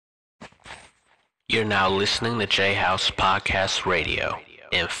You're now listening to Jayhouse Podcast Radio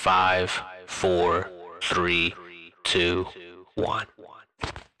in 5, 4, 3, 2, 1.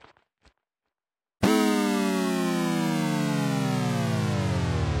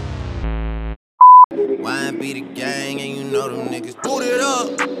 Wine be the gang, and you know them niggas booted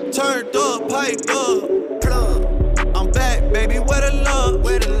up, turned up, piped up, plug. I'm back, baby, where the love?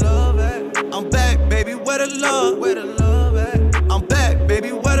 Where the love at? I'm back, baby, where the love? Where the love at? I'm back,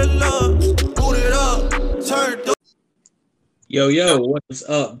 baby, where the love? Booted up, turned up. Yo, what's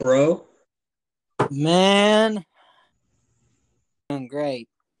up, bro? Man, doing great.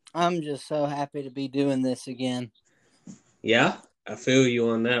 I'm just so happy to be doing this again. Yeah, I feel you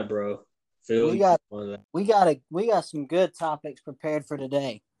on that, bro. We got some good topics prepared for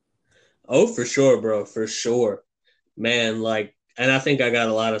today. Oh, for sure, bro, for sure. Man, and I think I got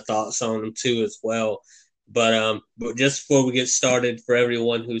a lot of thoughts on them too as well. But just before we get started, for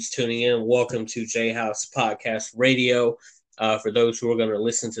everyone who's tuning in, welcome to Jayhouse Podcast Radio. For those who are going to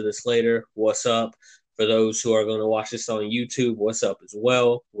listen to this later, what's up? For those who are going to watch this on YouTube, what's up as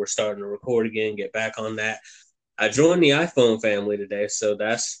well? We're starting to record again, get back on that. I joined the iPhone family today, so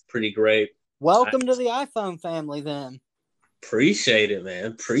that's pretty great. Welcome to the iPhone family, then. Appreciate it, man.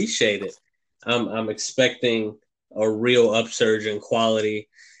 Appreciate it. I'm expecting a real upsurge in quality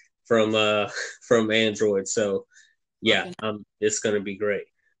from Android. So yeah, it's gonna be great.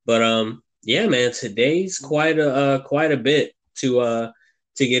 But yeah, man, today's quite a bit to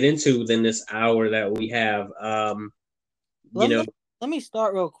get into within this hour that we have. Let me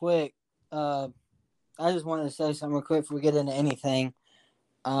start real quick. I just wanted to say something real quick before we get into anything.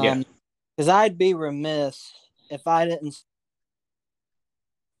 Because I'd be remiss if I didn't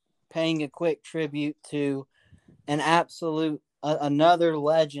paying a quick tribute to an absolute another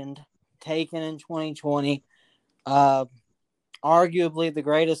legend taken in 2020. Arguably the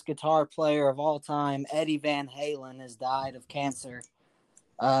greatest guitar player of all time, Eddie Van Halen, has died of cancer.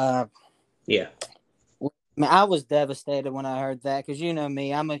 Yeah. I was devastated when I heard that because you know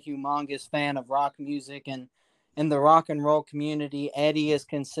me, I'm a humongous fan of rock music, and in the rock and roll community, Eddie is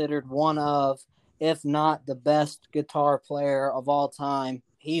considered one of, if not the best guitar player of all time.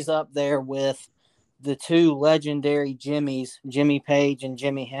 He's up there with the two legendary Jimmys, Jimmy Page and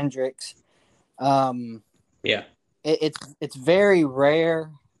Jimi Hendrix. Yeah. It's very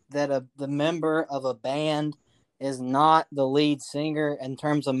rare that the member of a band is not the lead singer in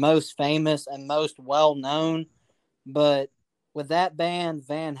terms of most famous and most well-known. But with that band,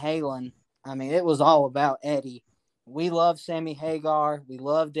 Van Halen, I mean, it was all about Eddie. We love Sammy Hagar. We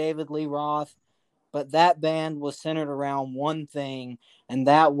love David Lee Roth. But that band was centered around one thing, and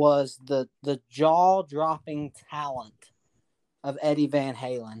that was the jaw-dropping talent of Eddie Van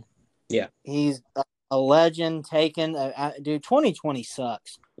Halen. Yeah. He's a legend taken. Dude, 2020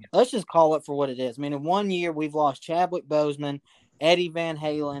 sucks. Yeah. Let's just call it for what it is. I mean, in 1 year, we've lost Chadwick Boseman, Eddie Van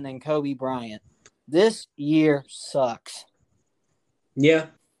Halen, and Kobe Bryant. This year sucks. Yeah.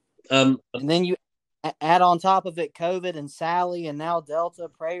 And then you add on top of it COVID and Sally and now Delta,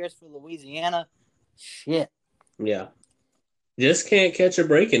 prayers for Louisiana. Shit. Yeah. Just can't catch a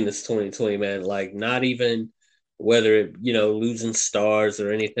break in this 2020, man. Like, not even whether it, losing stars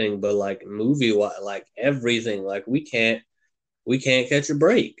or anything, but like movie, like everything, like we can't catch a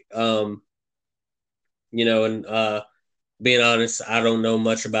break. And being honest, I don't know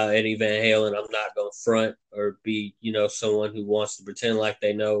much about Eddie Van Halen. I'm not going to front or be, someone who wants to pretend like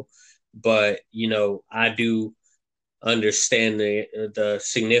they know. But, I do understand the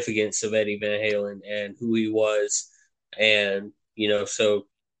significance of Eddie Van Halen and who he was. And, so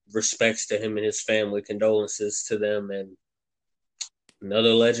respects to him and his family, condolences to them. And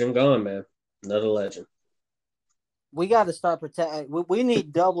another legend gone, man. Another legend. We got to start protecting. We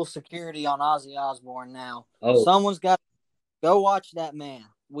need double security on Ozzy Osbourne now. Oh. Someone's got to go watch that man.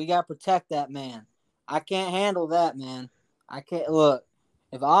 We got to protect that man. I can't handle that, man. I can't. Look,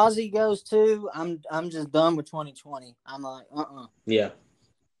 if Ozzy goes too, I'm just done with 2020. I'm like, Yeah.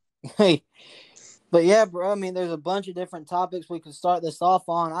 Hey, but yeah, bro. I mean, there's a bunch of different topics we could start this off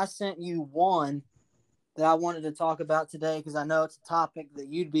on. I sent you one that I wanted to talk about today because I know it's a topic that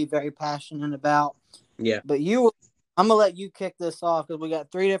you'd be very passionate about. Yeah. But I'm gonna let you kick this off because we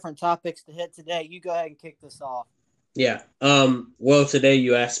got 3 different topics to hit today. You go ahead and kick this off. Yeah. Well, today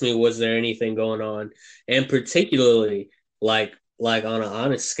you asked me, was there anything going on? And particularly, like on an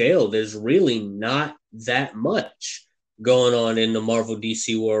honest scale, there's really not that much going on in the Marvel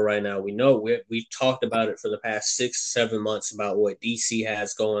DC world right now. We know we've talked about it for the past 6-7 months about what DC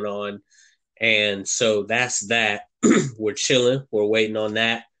has going on. And so that's that. We're chilling. We're waiting on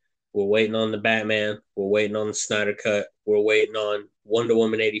that. We're waiting on the Batman. We're waiting on the Snyder Cut. We're waiting on Wonder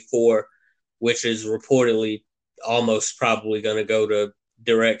Woman 84. which is reportedly almost probably going to go to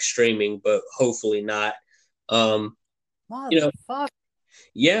direct streaming, but hopefully not. You know, Motherfucker.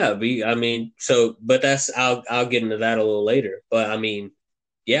 yeah, but I'll get into that a little later. But I mean,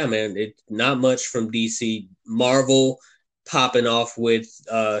 yeah, man, it's not much from DC. Marvel popping off with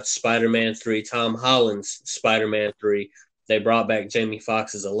Spider-Man 3, Tom Holland's Spider-Man 3. They brought back Jamie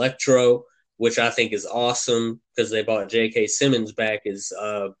Foxx's Electro, which I think is awesome because they brought J.K. Simmons back as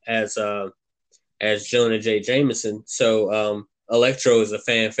Jonah J. Jameson. So Electro is a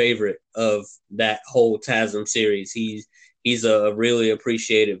fan favorite of that whole TASM series. He's a really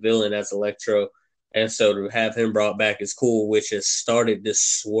appreciated villain as Electro. And so to have him brought back is cool, which has started this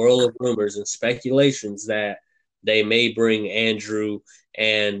swirl of rumors and speculations that they may bring Andrew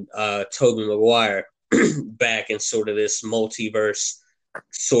and Tobey Maguire back in sort of this multiverse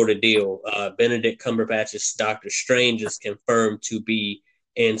sort of deal. Benedict Cumberbatch's Doctor Strange is confirmed to be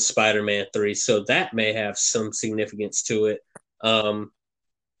in Spider-Man 3, so that may have some significance to it.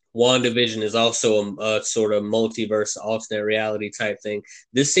 WandaVision is also a sort of multiverse, alternate reality type thing.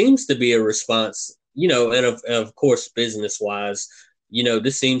 This seems to be a response, and of course, business-wise,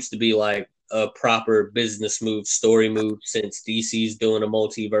 this seems to be like a proper business move, story move, since DC's doing a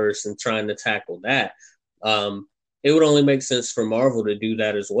multiverse and trying to tackle that. It would only make sense for Marvel to do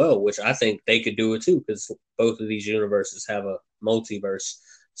that as well, which I think they could do it too, because both of these universes have a multiverse.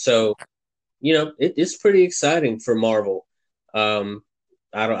 So, it's pretty exciting for Marvel. I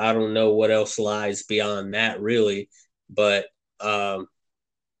don't know what else lies beyond that really, but other,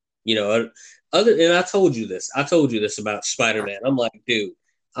 and I told you this about Spider-Man. I'm like, dude,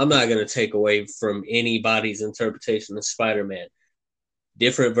 I'm not going to take away from anybody's interpretation of Spider-Man.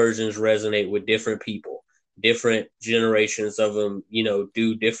 Different versions resonate with different people. Different generations of them,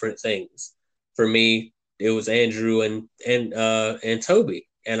 do different things. For me, it was Andrew and Tobey,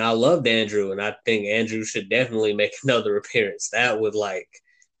 and I loved Andrew, and I think Andrew should definitely make another appearance. That would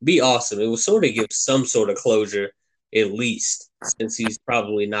be awesome. It would sort of give some sort of closure, at least, since he's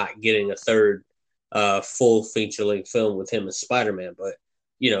probably not getting a third full feature-length film with him as Spider-Man. But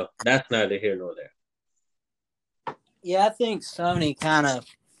that's neither here nor there. Yeah, I think Sony kind of.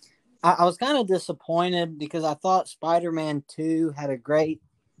 I was kind of disappointed because I thought Spider-Man 2 had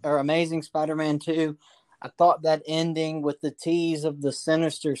Amazing Spider-Man 2. I thought that ending with the tease of the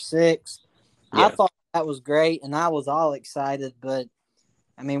Sinister Six, yeah. I thought that was great, and I was all excited, but,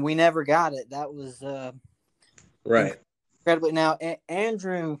 I mean, we never got it. That was right. Incredibly. Now,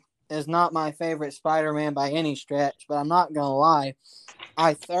 Andrew is not my favorite Spider-Man by any stretch, but I'm not going to lie.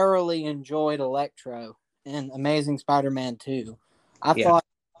 I thoroughly enjoyed Electro in Amazing Spider-Man 2. I thought.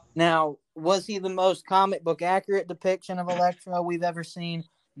 Now, was he the most comic book accurate depiction of Electro we've ever seen?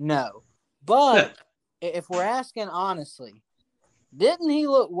 No. But if we're asking honestly, didn't he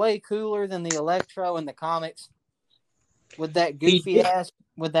look way cooler than the Electro in the comics? With that goofy ass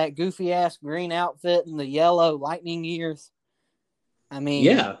green outfit and the yellow lightning ears? I mean,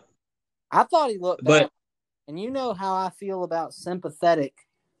 yeah. I thought he looked bad. And you know how I feel about sympathetic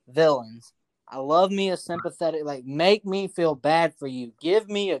villains. I love me a sympathetic, make me feel bad for you. Give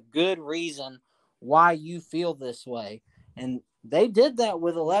me a good reason why you feel this way. And they did that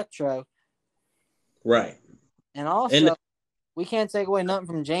with Electro. Right. And also, we can't take away nothing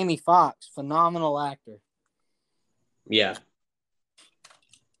from Jamie Foxx. Phenomenal actor. Yeah.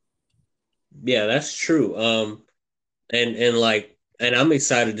 Yeah, that's true. And I'm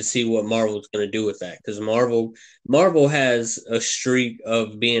excited to see what Marvel's going to do with that, because Marvel has a streak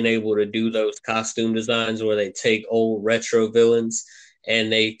of being able to do those costume designs where they take old retro villains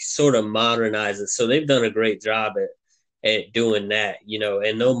and they sort of modernize it. So they've done a great job at doing that,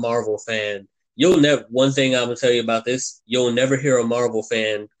 and no Marvel fan, one thing I'm going to tell you about this, you'll never hear a Marvel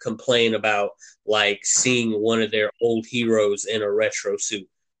fan complain about seeing one of their old heroes in a retro suit.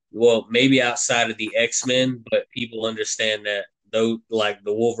 Well, maybe outside of the X-Men, but people understand that though, the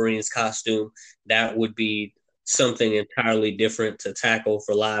Wolverine's costume, that would be something entirely different to tackle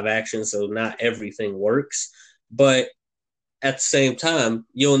for live action. So not everything works, but at the same time,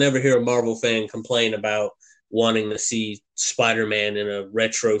 you'll never hear a Marvel fan complain about wanting to see Spider-Man in a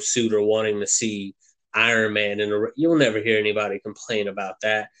retro suit or wanting to see Iron Man you'll never hear anybody complain about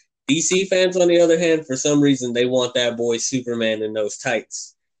that. DC fans, on the other hand, for some reason, they want that boy Superman in those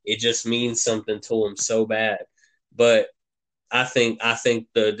tights. It just means something to them so bad. But I think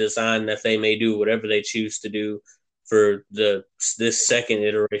the design that they may do, whatever they choose to do for this second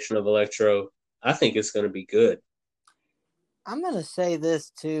iteration of Electro, I think it's going to be good. I'm going to say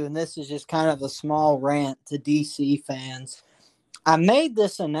this too, and this is just kind of a small rant to DC fans. I made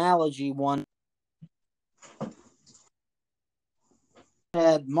this analogy one.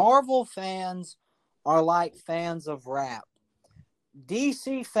 said Marvel fans are like fans of rap.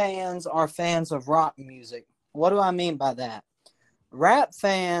 DC fans are fans of rock music. What do I mean by that? Rap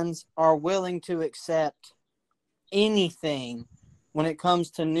fans are willing to accept anything when it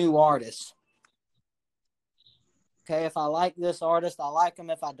comes to new artists. Okay, if I like this artist, I like him.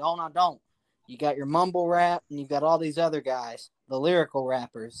 If I don't, I don't. You got your mumble rap, and you've got all these other guys, the lyrical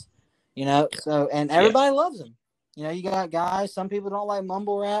rappers. So and everybody loves them. You got guys. Some people don't like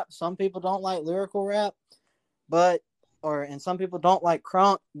mumble rap. Some people don't like lyrical rap, and some people don't like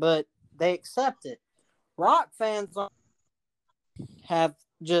crunk, but they accept it. Rock fans have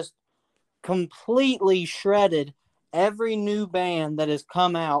just completely shredded every new band that has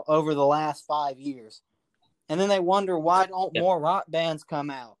come out over the last 5 years. And then they wonder, why don't more rock bands come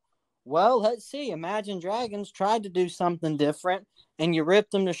out? Well, let's see. Imagine Dragons tried to do something different, and you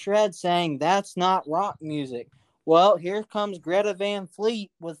ripped them to shreds saying that's not rock music. Well, here comes Greta Van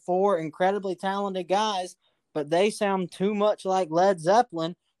Fleet with 4 incredibly talented guys, but they sound too much like Led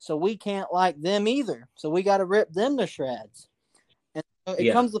Zeppelin, so we can't like them either. So we got to rip them to shreds. And so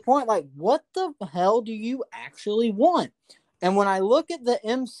it comes to the point, like, what the hell do you actually want? And when I look at the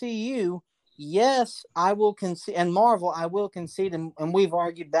MCU, yes, I will concede, and Marvel, I will concede, and we've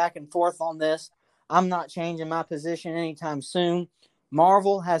argued back and forth on this. I'm not changing my position anytime soon.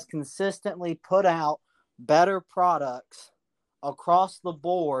 Marvel has consistently put out better products across the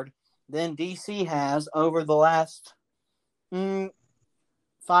board than DC has over the last 5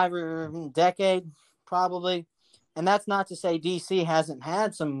 or decade, probably. And that's not to say DC hasn't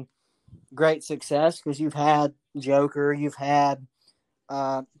had some great success, because you've had Joker, you've had,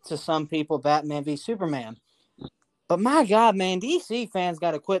 to some people, Batman v Superman. But my God, man, DC fans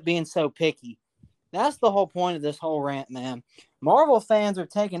got to quit being so picky. That's the whole point of this whole rant, man. Marvel fans are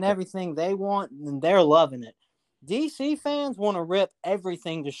taking everything they want, and they're loving it. DC fans want to rip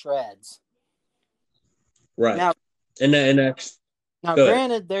everything to shreds. Right. Now,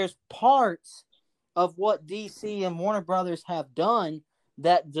 granted, there's parts of what DC and Warner Brothers have done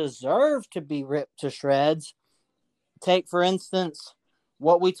that deserve to be ripped to shreds. Take, for instance,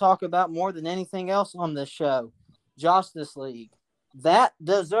 what we talk about more than anything else on this show, Justice League. That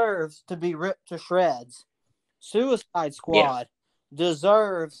deserves to be ripped to shreds. Suicide Squad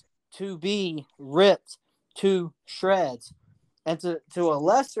deserves to be ripped to shreds. And to a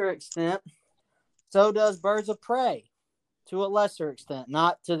lesser extent, so does Birds of Prey. To a lesser extent,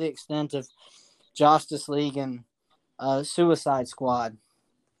 not to the extent of Justice League and Suicide Squad.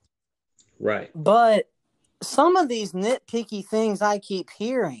 Right. But some of these nitpicky things I keep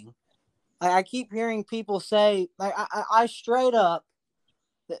hearing, I keep hearing people say, like, I straight up,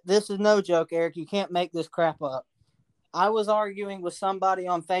 this is no joke, Eric, you can't make this crap up. I was arguing with somebody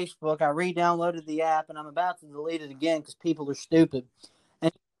on Facebook. I re-downloaded the app, and I'm about to delete it again because people are stupid.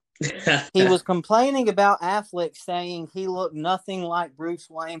 And he was complaining about Affleck, saying he looked nothing like Bruce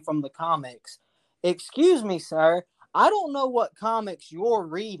Wayne from the comics. Excuse me, sir. I don't know what comics you're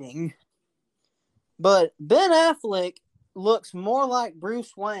reading, but Ben Affleck looks more like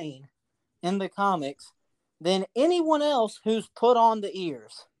Bruce Wayne in the comics than anyone else who's put on the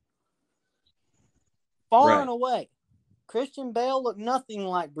ears. Far and away. Christian Bale looked nothing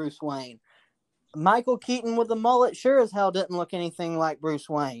like Bruce Wayne. Michael Keaton with the mullet sure as hell didn't look anything like Bruce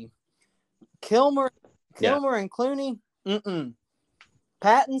Wayne. Kilmer and Clooney,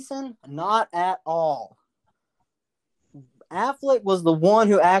 Pattinson, not at all. Affleck was the one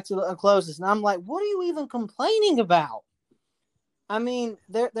who acted the closest. And I'm like, what are you even complaining about? I mean,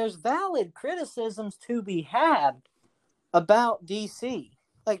 there's valid criticisms to be had about DC.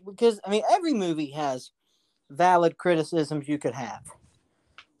 Like, because, I mean, every movie has valid criticisms you could have.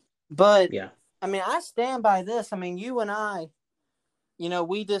 But, I mean, I stand by this. I mean, you and I,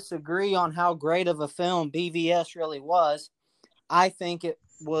 we disagree on how great of a film BVS really was. I think it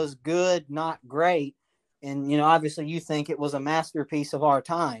was good, not great. And, obviously you think it was a masterpiece of our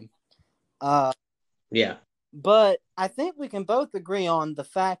time. But I think we can both agree on the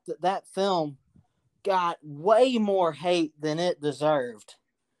fact that film got way more hate than it deserved.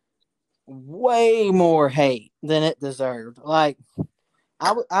 Way more hate than it deserved. Like,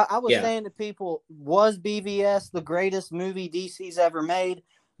 I was saying to people, was BVS the greatest movie DC's ever made?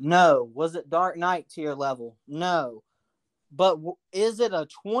 No. Was it Dark Knight tier level? No. But is it a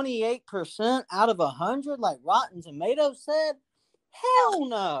 28% out of 100 like Rotten Tomatoes said? Hell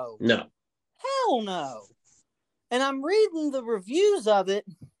no. No. Hell no. And I'm reading the reviews of it,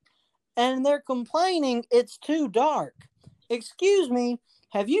 and they're complaining it's too dark. Excuse me,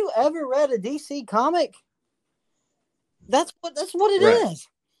 have you ever read a DC comic? That's what it is.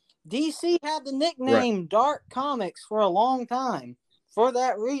 DC had the nickname Dark Comics for a long time. for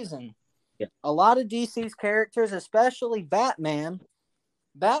that reason. Yeah. A lot of DC's characters, especially Batman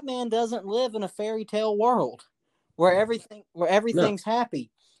doesn't live in a fairy tale world where everything's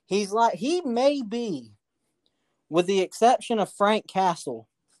happy. He may be, with the exception of Frank Castle,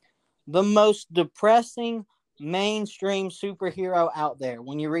 the most depressing mainstream superhero out there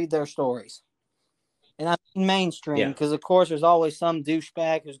when you read their stories. And I mean mainstream because, of course, there's always some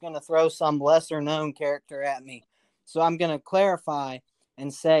douchebag who's going to throw some lesser-known character at me. So I'm going to clarify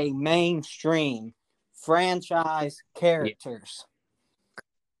and say mainstream franchise characters.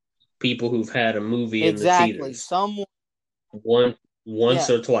 People who've had a movie in the theaters. Someone once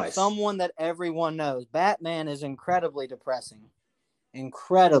or twice. Someone that everyone knows. Batman is incredibly depressing.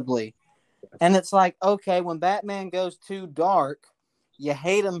 Incredibly. And it's like, okay, when Batman goes too dark, you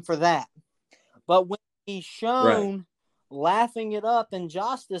hate him for that. But when he's shown laughing it up in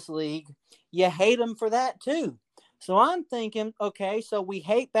Justice League, you hate him for that too. So I'm thinking, okay, so we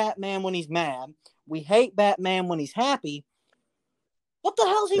hate Batman when he's mad. We hate Batman when he's happy. What the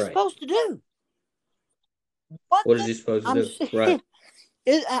hell is he supposed to do? What is he supposed to do? Right.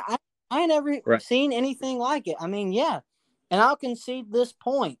 I ain't never seen anything like it. I mean, yeah. And I'll concede this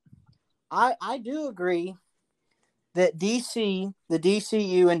point. I do agree that DC, the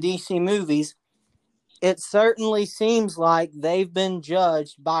DCU and DC movies, it certainly seems like they've been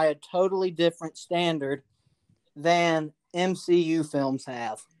judged by a totally different standard than MCU films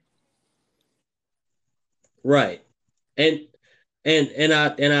have. Right. And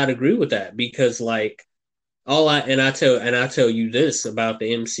I'd agree with that because like I tell you this about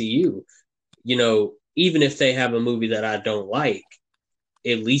the MCU, you know, even if they have a movie that I don't like,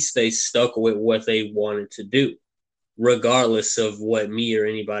 at least they stuck with what they wanted to do, regardless of what me or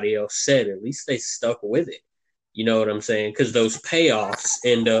anybody else said. At least they stuck with it. You know what I'm saying? Because those payoffs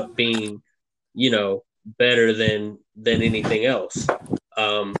end up being, you know, better than anything else.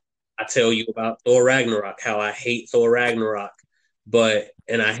 I tell you about Thor Ragnarok, how I hate Thor Ragnarok,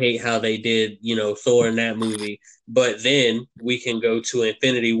 and I hate how they did, you know, Thor in that movie. But then we can go to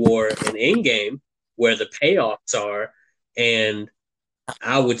Infinity War and Endgame, where the payoffs are, and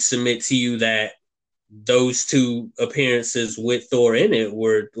I would submit to you that those two appearances with Thor in it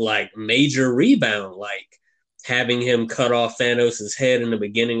were like major rebound, like having him cut off Thanos' head in the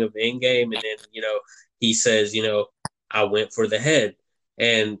beginning of Endgame, and then, you know, he says, you know, I went for the head.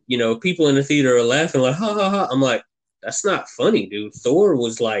 And, you know, people in the theater are laughing like, ha, ha, ha. I'm like, that's not funny, dude. Thor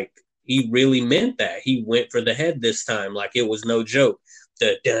was like, he really meant that. He went for the head this time. Like, it was no joke.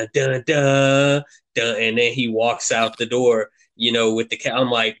 Dun, dun, dun, dun, dun, and then he walks out the door, you know, with the cat.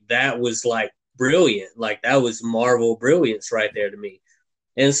 I'm like, that was like brilliant. Like, that was Marvel brilliance right there to me.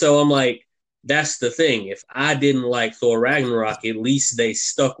 And so I'm like, that's the thing. If I didn't like Thor Ragnarok, at least they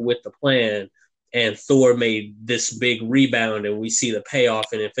stuck with the plan and Thor made this big rebound and we see the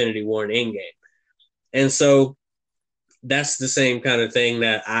payoff in Infinity War and Endgame. And so that's the same kind of thing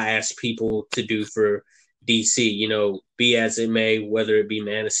that I ask people to do for DC, you know, be as it may, whether it be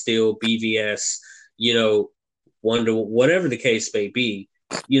Man of Steel, BVS, you know, Wonder, whatever the case may be,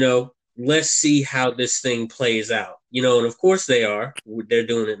 you know, let's see how this thing plays out, you know, and of course they're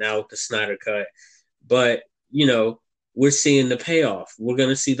doing it now with the Snyder Cut, but, you know, we're seeing the payoff. We're going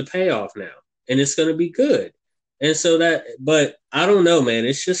to see the payoff now, and it's going to be good. And so but I don't know, man.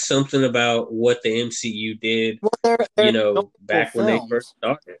 It's just something about what the MCU did, they're you know, back when they first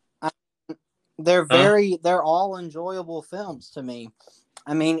started. They're all enjoyable films to me.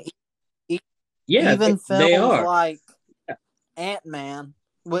 I mean, even films they are. like Ant-Man,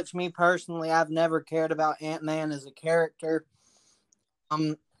 which me personally, I've never cared about Ant-Man as a character.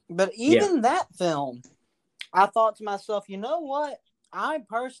 But even that film, I thought to myself, you know what? I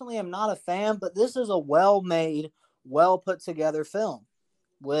personally am not a fan, but this is a well-made, well-put-together film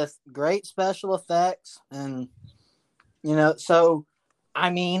with great special effects. And, you know, so, I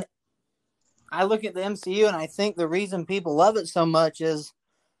mean, I look at the MCU and I think the reason people love it so much is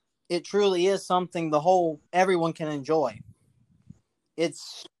it truly is something everyone can enjoy.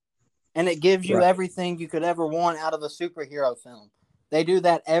 And it gives you everything you could ever want out of a superhero film. They do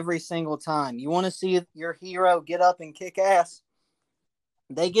that every single time. You want to see your hero get up and kick ass?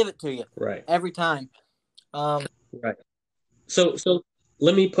 They give it to you every time. Right. So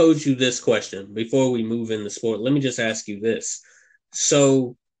let me pose you this question before we move into sport. Let me just ask you this.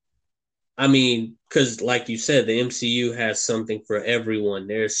 So, I mean, because like you said, the MCU has something for everyone.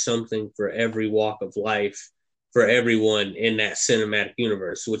 There's something for every walk of life, for everyone in that cinematic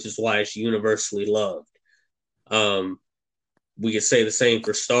universe, which is why it's universally loved. We could say the same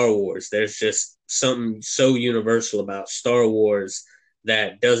for Star Wars. There's just something so universal about Star Wars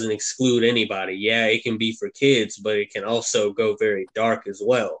that doesn't exclude anybody. Yeah, it can be for kids, but it can also go very dark as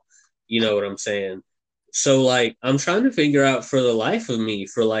well. You know what I'm saying? So like I'm trying to figure out for the life of me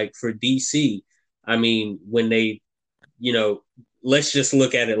for DC. I mean, when they, you know, let's just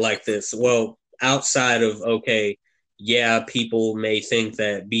look at it like this. Well, outside of okay, yeah, people may think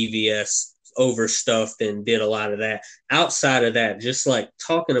that BVS overstuffed and did a lot of that. Outside of that, just like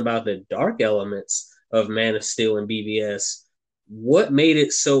talking about the dark elements of Man of Steel and BVS, what made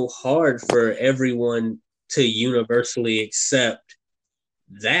it so hard for everyone to universally accept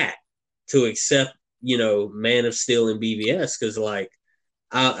that, to accept, you know, Man of Steel and BVS? Because like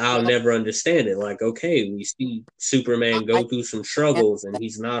I'll never understand it. Like, okay, we see Superman go through some struggles and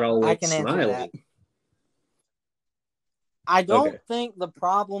he's not I always can answer that. smiling. I don't Okay. think the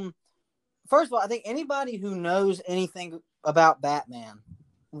problem. First of all, I think anybody who knows anything about Batman,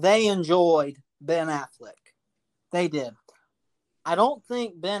 they enjoyed Ben Affleck. They did. I don't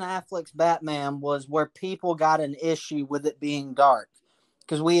think Ben Affleck's Batman was where people got an issue with it being dark,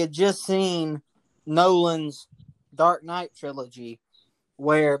 because we had just seen Nolan's Dark Knight trilogy,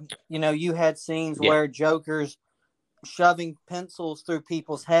 where, you know, you had scenes where Joker's shoving pencils through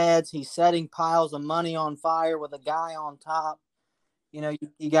people's heads. He's setting piles of money on fire with a guy on top. You know,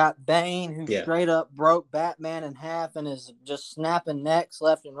 you got Bane, who straight up broke Batman in half and is just snapping necks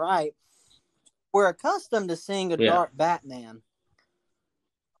left and right. We're accustomed to seeing a dark Batman.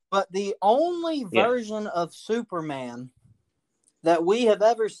 But the only version of Superman that we have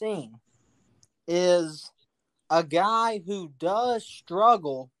ever seen is a guy who does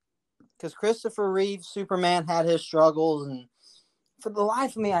struggle, because Christopher Reeve's Superman had his struggles, and for the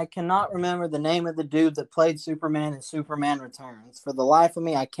life of me, I cannot remember the name of the dude that played Superman in Superman Returns. For the life of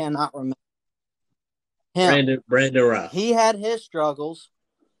me, I cannot remember him. Brandon Routh. He had his struggles,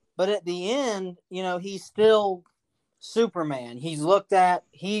 but at the end, you know, he's still Superman. He's looked at,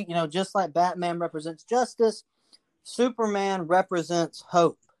 you know, just like Batman represents justice, Superman represents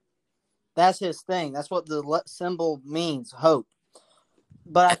hope. That's his thing. That's what the symbol means, hope.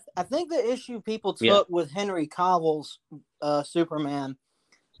 But I think the issue people took with Henry Cavill's Superman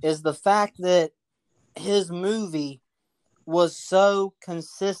is the fact that his movie was so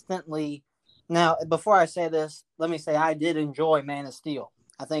consistently. Now, before I say this, let me say I did enjoy Man of Steel.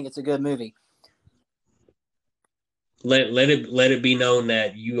 I think it's a good movie. Let it be known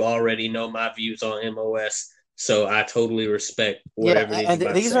that you already know my views on MOS, so I totally respect whatever it is.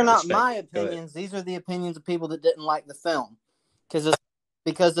 And these are not my opinions. These are the opinions of people that didn't like the film.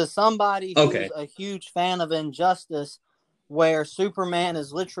 Because as somebody who's a huge fan of Injustice, where Superman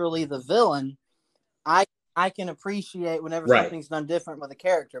is literally the villain, I can appreciate whenever something's done different with a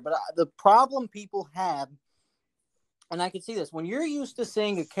character. But the problem people have, and I can see this, when you're used to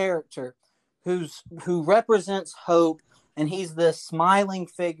seeing a character who represents hope, and he's this smiling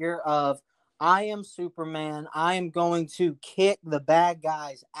figure of, I am Superman, I am going to kick the bad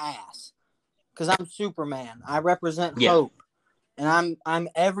guy's ass because I'm Superman. I represent hope. And I'm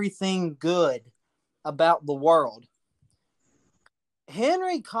everything good about the world.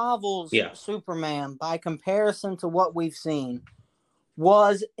 Henry Cavill's Superman, by comparison to what we've seen,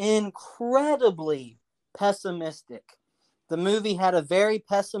 was incredibly pessimistic. The movie had a very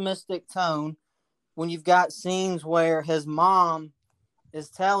pessimistic tone when you've got scenes where his mom is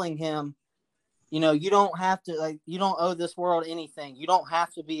telling him, you know, you don't have to, like, you don't owe this world anything. You don't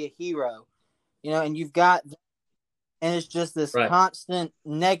have to be a hero. You know, and you've got, and it's just this constant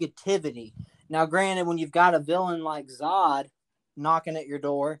negativity. Now, granted, when you've got a villain like Zod knocking at your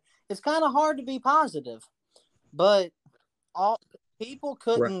door, it's kind of hard to be positive. But people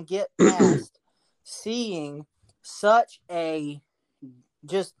couldn't get past seeing such a,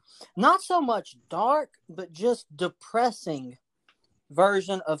 just not so much dark, but just depressing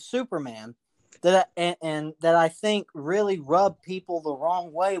version of Superman that I think really rubbed people the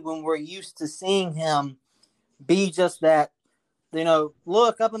wrong way when we're used to seeing him be just that, you know,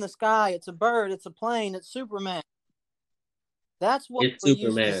 look up in the sky, it's a bird, it's a plane, it's Superman. That's what we're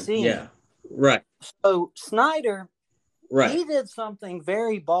used to seeing. Yeah, right. So Snyder, he did something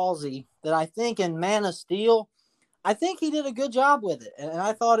very ballsy that I think in Man of Steel, I think he did a good job with it. And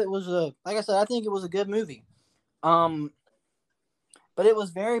I thought it was like I said, I think it was a good movie. But it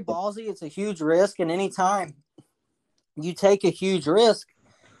was very ballsy. It's a huge risk. And anytime you take a huge risk,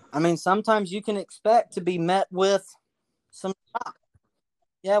 I mean, sometimes you can expect to be met with some shock.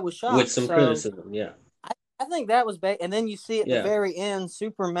 Yeah, with shock. With some criticism, I think that was bad. And then you see at the very end,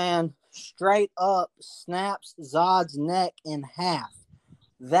 Superman straight up snaps Zod's neck in half.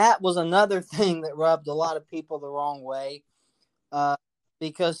 That was another thing that rubbed a lot of people the wrong way.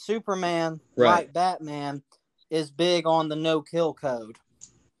 Because Superman, like Batman, is big on the no-kill code.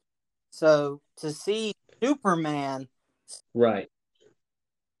 So to see Superman, Right.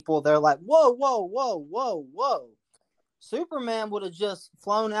 people, they're like, whoa, whoa, whoa, whoa, whoa. Superman would have just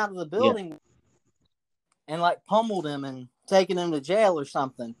flown out of the building and like pummeled him and taken him to jail or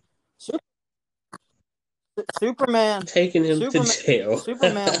something. Superman taking him to jail.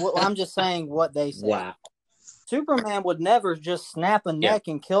 Superman. I'm just saying what they say. Wow. Superman would never just snap a neck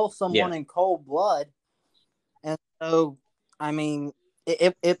and kill someone in cold blood. And so, I mean,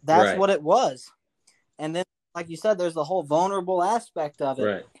 that's what it was. And then, like you said, there's the whole vulnerable aspect of it.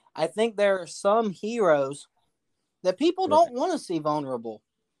 Right. I think there are some heroes that people don't want to see vulnerable.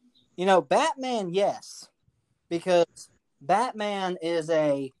 You know, Batman, yes, because Batman is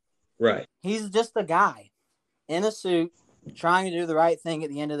he's just a guy in a suit trying to do the right thing at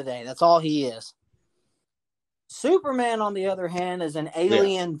the end of the day. That's all he is. Superman, on the other hand, is an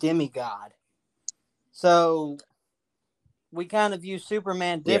alien demigod. So we kind of view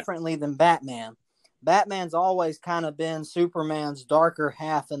Superman differently than Batman. Batman's always kind of been Superman's darker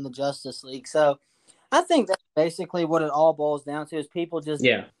half in the Justice League. So I think that's basically what it all boils down to, is people just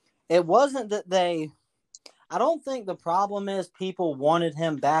it wasn't that I don't think the problem is people wanted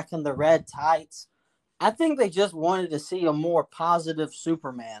him back in the red tights. I think they just wanted to see a more positive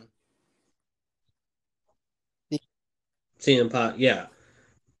Superman.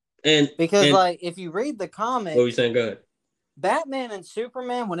 And because like if you read the comics, what were you saying? Go ahead. Batman and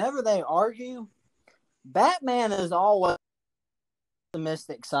Superman, whenever they argue, Batman is always the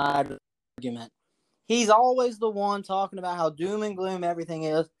optimistic side of the argument. He's always the one talking about how doom and gloom everything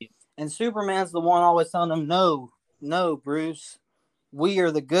is, and Superman's the one always telling him, no, Bruce, we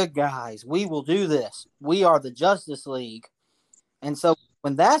are the good guys. We will do this. We are the Justice League. And so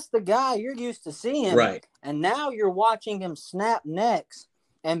when that's the guy you're used to seeing, and now you're watching him snap necks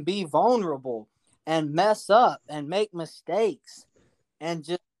and be vulnerable and mess up and make mistakes and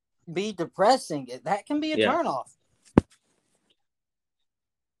just be depressing, that can be a turnoff.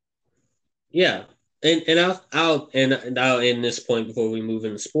 Yeah. And I'll end this point before we move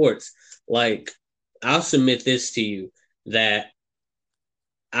into sports. Like, I'll submit this to you, that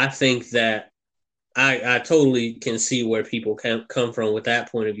I think that I totally can see where people can come from with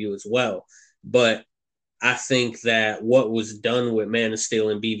that point of view as well. But I think that what was done with Man of Steel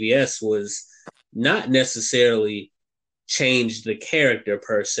and BVS was not necessarily change the character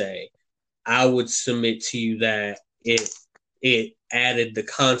per se. I would submit to you that it added the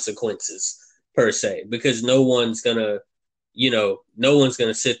consequences per se, because no one's gonna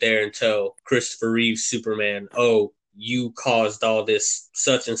sit there and tell Christopher Reeve's Superman, oh, you caused all this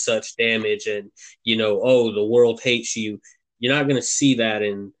such and such damage, and oh, the world hates you. You're not gonna see that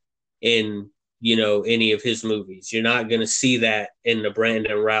in any of his movies. You're not gonna see that in the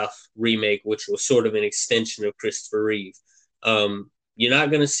Brandon Routh remake, which was sort of an extension of Christopher Reeve. You're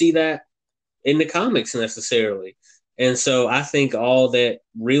not gonna see that in the comics necessarily. And so I think all that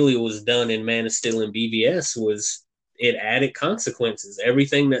really was done in Man of Steel and BVS was it added consequences.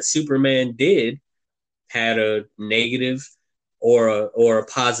 Everything that Superman did had a negative or a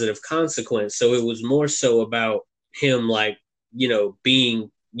positive consequence. So it was more so about him, like,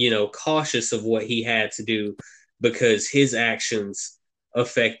 being, cautious of what he had to do, because his actions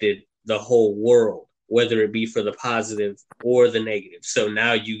affected the whole world, whether it be for the positive or the negative. So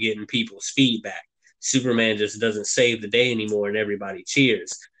now you getting people's feedback. Superman just doesn't save the day anymore and everybody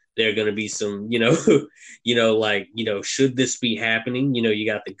cheers. There are going to be some, should this be happening? You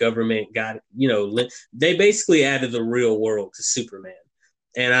got the government, they basically added the real world to Superman.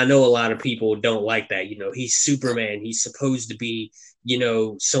 And I know a lot of people don't like that. He's Superman. He's supposed to be,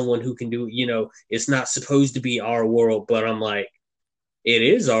 someone who can do, it's not supposed to be our world. But I'm like, it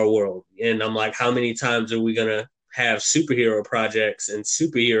is our world. And I'm like, how many times are we going to have superhero projects and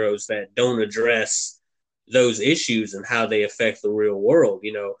superheroes that don't address those issues and how they affect the real world,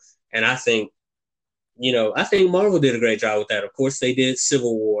 And I think Marvel did a great job with that. Of course, they did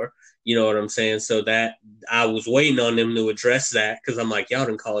Civil War, you know what I'm saying? So that I was waiting on them to address that, because I'm like, y'all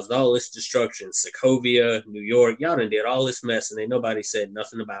done caused all this destruction. Sokovia, New York, y'all done did all this mess, and ain't nobody said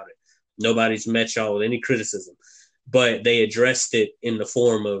nothing about it. Nobody's met y'all with any criticism. But they addressed it in the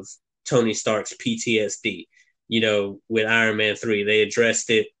form of Tony Stark's PTSD. With Iron Man 3, they addressed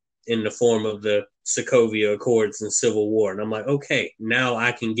it in the form of the Sokovia Accords and Civil War. And I'm like, okay, now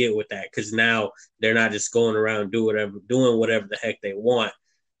I can get with that, because now they're not just going around doing whatever the heck they want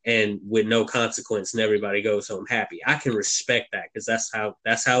and with no consequence, and everybody goes home happy. I can respect that, because that's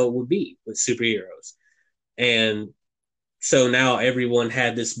how it would be with superheroes. And so now everyone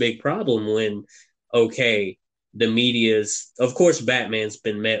had this big problem when, okay, the media's, of course, Batman's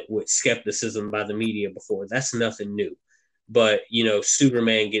been met with skepticism by the media before. That's nothing new. But,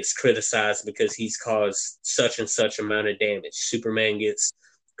 Superman gets criticized because he's caused such and such amount of damage. Superman gets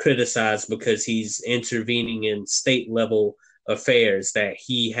criticized because he's intervening in state level affairs that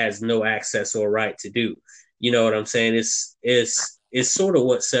he has no access or right to do. You know what I'm saying? It's sort of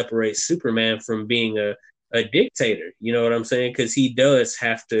what separates Superman from being a dictator. You know what I'm saying? Because he does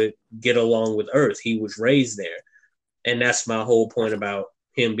have to get along with Earth. He was raised there. And that's my whole point about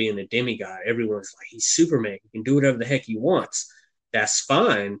him being a demigod. Everyone's like, he's Superman. He can do whatever the heck he wants. That's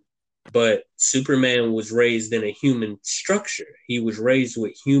fine. But Superman was raised in a human structure. He was raised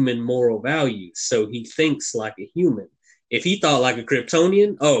with human moral values. So he thinks like a human. If he thought like a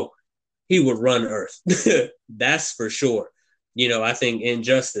Kryptonian, he would run Earth. That's for sure. I think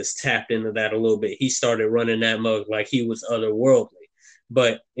Injustice tapped into that a little bit. He started running that mug like he was otherworldly.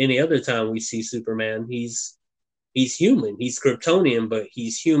 But any other time we see Superman, he's human. He's Kryptonian, but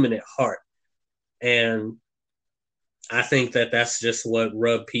he's human at heart. And I think that's just what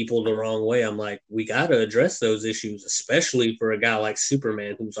rubbed people the wrong way. I'm like, we got to address those issues, especially for a guy like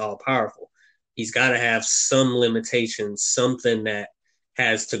Superman who's all powerful. He's got to have some limitations, something that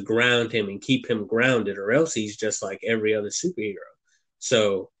has to ground him and keep him grounded, or else he's just like every other superhero.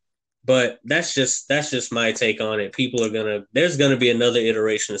 So, but that's just my take on it. There's gonna be another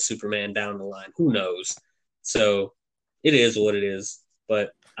iteration of Superman down the line. Who knows? So it is what it is.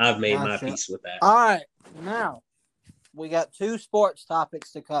 But I've made my peace with that. All right, now we got 2 sports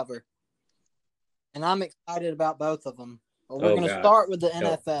topics to cover, and I'm excited about both of them. But we're going to start with the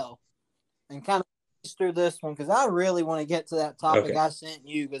NFL and kind of through this one because I really want to get to that topic I sent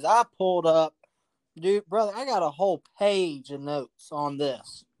you because I pulled up, brother, I got a whole page of notes on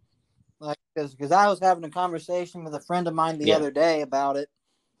this. Like, because I was having a conversation with a friend of mine the other day about it.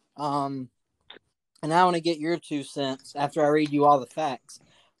 And I want to get your 2 cents after I read you all the facts.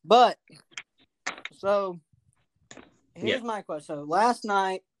 But, so, here's my question. So, last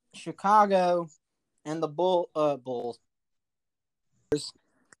night, Chicago and the Bulls.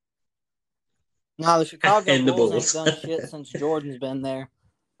 No, the Chicago Bulls ain't done shit since Jordan's been there.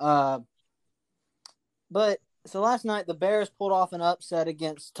 But, so last night, the Bears pulled off an upset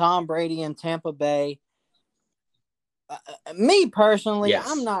against Tom Brady and Tampa Bay. Me personally,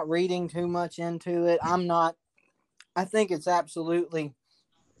 I'm not reading too much into it. I think it's absolutely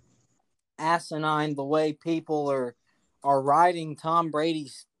asinine the way people are riding Tom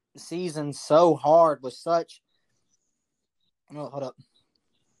Brady's season so hard with such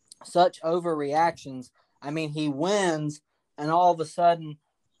overreactions. I mean, he wins and all of a sudden,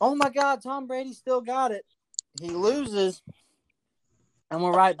 oh my God, Tom Brady still got it. He loses and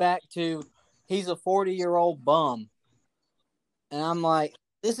we're right back to he's a 40-year-old bum. And I'm like,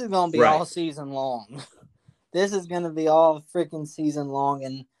 this is going to be all season long. This is going to be all freaking season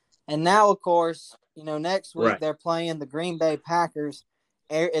long. And now, of course, next week they're playing the Green Bay Packers.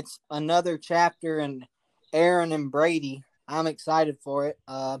 It's another chapter in Aaron and Brady. I'm excited for it.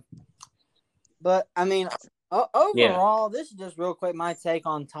 But, I mean, overall, this is just real quick my take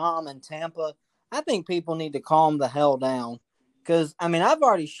on Tom and Tampa. I think people need to calm the hell down. Because, I mean, I've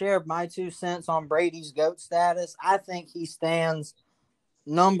already shared my 2 cents on Brady's GOAT status. I think he stands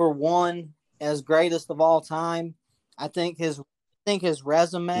number 1 as greatest of all time. I think his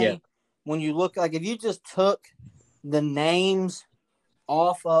resume, when you look, like if you just took the names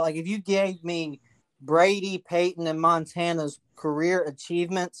off, like if you gave me Brady, Peyton, and Montana's career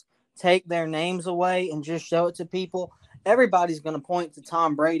achievements, take their names away and just show it to people, everybody's going to point to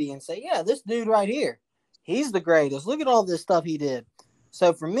Tom Brady and say, yeah, this dude right here. He's the greatest. Look at all this stuff he did.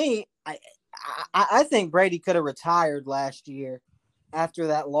 So for me, I think Brady could have retired last year after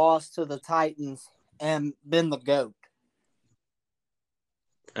that loss to the Titans and been the GOAT.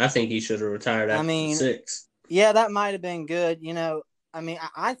 I think he should have retired after 6. Yeah, that might have been good.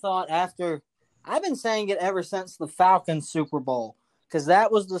 I thought I've been saying it ever since the Falcons Super Bowl because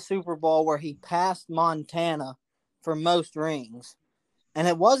that was the Super Bowl where he passed Montana for most rings. And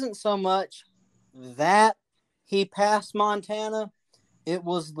it wasn't so much that he passed Montana, it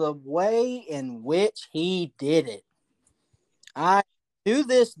was the way in which he did it. To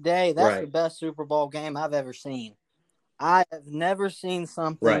this day, that's the best Super Bowl game I've ever seen. I have never seen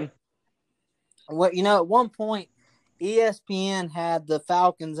something. At one point, ESPN had the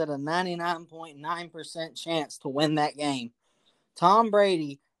Falcons at a 99.9% chance to win that game. Tom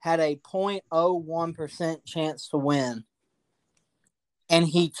Brady had a 0.01% chance to win. And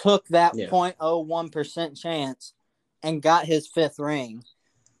he took that 0.01% chance and got his 5th ring.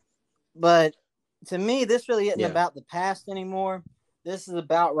 But to me, this really isn't about the past anymore. this is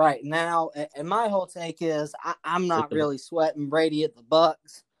about right now. And my whole take is I'm not really sweating Brady at the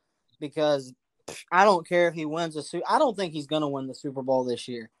Bucks because I don't care if he wins I don't think he's going to win the Super Bowl this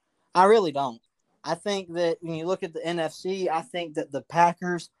year. I really don't. I think that when you look at the NFC, I think that the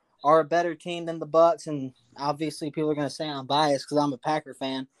Packers are a better team than the Bucks, and obviously people are going to say I'm biased because I'm a Packer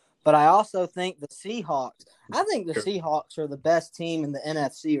fan. But I also think the Seahawks. I think the Seahawks are the best team in the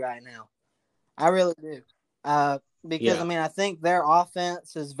NFC right now. I really do. Because I mean, I think their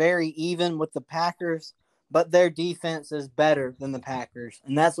offense is very even with the Packers, but their defense is better than the Packers,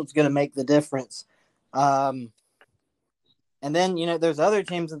 and that's what's going to make the difference. And then, there's other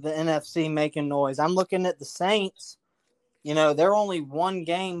teams in the NFC making noise. I'm looking at the Saints. They're only one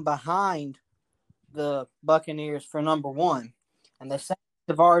game behind the Buccaneers for number one. And the Saints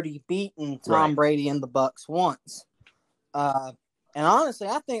have already beaten Tom Brady and the Bucks once. And honestly,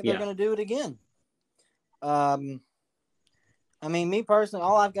 I think they're going to do it again. I mean, me personally,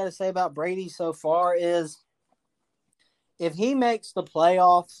 all I've got to say about Brady so far is if he makes the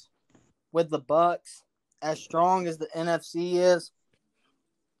playoffs with the Bucks, as strong as the NFC is,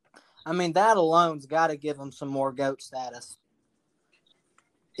 I mean, that alone's got to give him some more GOAT status.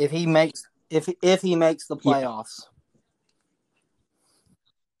 If he makes the playoffs.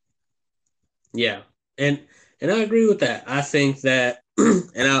 Yeah. And I agree with that. I think that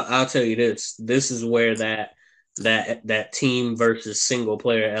and I'll tell you this is where that team versus single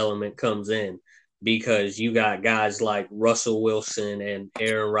player element comes in, because you got guys like Russell Wilson and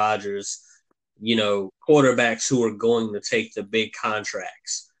Aaron Rodgers, quarterbacks who are going to take the big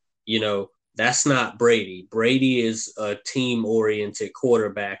contracts. That's not Brady. Brady is a team-oriented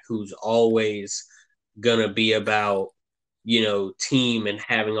quarterback who's always going to be about, team and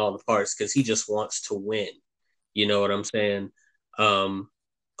having all the parts because he just wants to win. You know what I'm saying?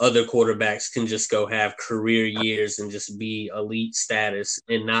 Other quarterbacks can just go have career years and just be elite status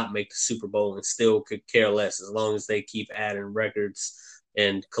and not make the Super Bowl and still could care less as long as they keep adding records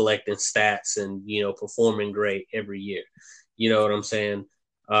and collecting stats and, performing great every year. You know what I'm saying?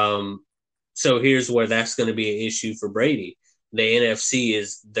 So here's where that's going to be an issue for Brady. The NFC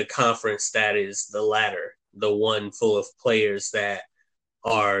is the conference that is the latter, the one full of players that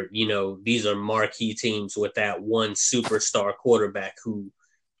are, these are marquee teams with that one superstar quarterback who,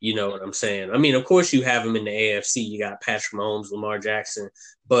 you know what I'm saying? I mean, of course you have them in the AFC. You got Patrick Mahomes, Lamar Jackson,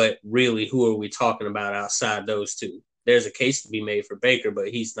 but really, who are we talking about outside those two? There's a case to be made for Baker, but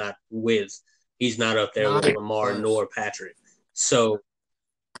he's not up there with Lamar nor Patrick. So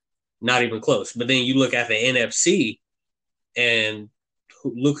not even close. But then you look at the NFC and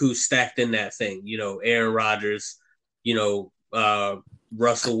look who's stacked in that thing. Aaron Rodgers,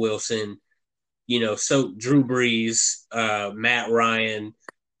 Russell Wilson, so Drew Brees, Matt Ryan,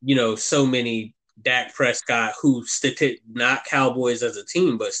 so many, Dak Prescott, who not Cowboys as a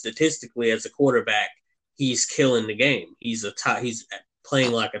team, but statistically as a quarterback, he's killing the game. He's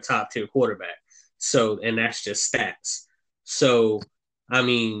playing like a top tier quarterback. So, and that's just stats. So, I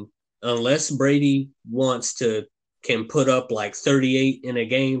mean, unless Brady can put up like 38 in a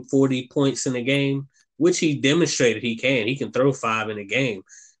game, 40 points in a game, which he demonstrated he can throw 5 in a game.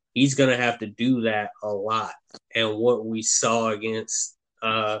 He's going to have to do that a lot. And what we saw against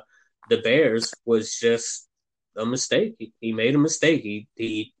the Bears was just a mistake. He made a mistake.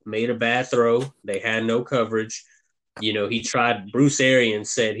 He made a bad throw. They had no coverage. He tried. Bruce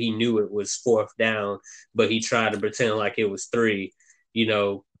Arians said he knew it was 4th down, but he tried to pretend like it was 3.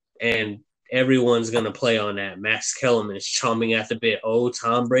 And everyone's going to play on that. Max Kellerman is chomping at the bit. Oh,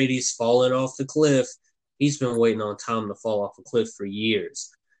 Tom Brady's falling off the cliff. He's been waiting on Tom to fall off a cliff for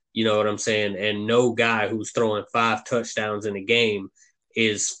years. You know what I'm saying? And no guy who's throwing 5 touchdowns in a game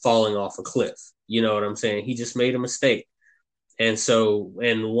is falling off a cliff. You know what I'm saying? He just made a mistake. And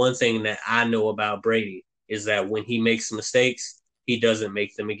one thing that I know about Brady is that when he makes mistakes, he doesn't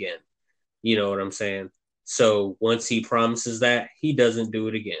make them again. You know what I'm saying? So once he promises that, he doesn't do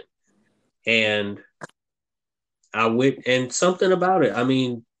it again. And something about it. I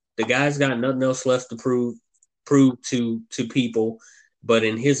mean, the guy's got nothing else left to prove to people, but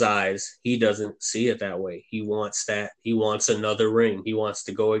in his eyes, he doesn't see it that way. He wants that. He wants another ring. He wants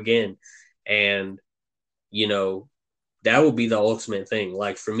to go again. And, that would be the ultimate thing.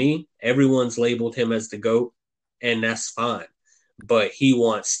 Like for me, everyone's labeled him as the GOAT, and that's fine. But he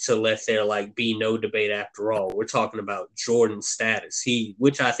wants to let there be no debate after all. We're talking about Jordan status.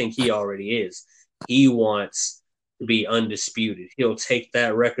 Which I think he already is. He wants to be undisputed. He'll take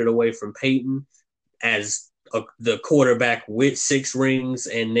that record away from Peyton as the quarterback with 6 rings,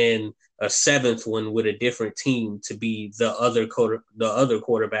 and then a 7th one with a different team to be the other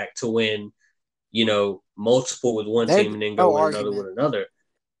quarterback to win multiple with one There's team and then no go win another argument. with another.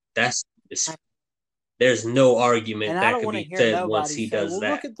 There's no argument And I that don't could want to be hear said once nobody he say, does "Well,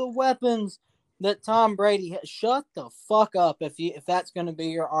 that. look at the weapons that Tom Brady has." Shut the fuck up if that's going to be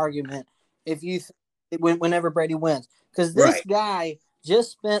your argument. Whenever Brady wins, because this Right. guy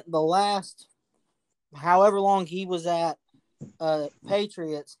just spent the last however long he was at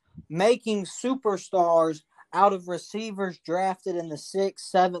Patriots making superstars out of receivers drafted in the 6th,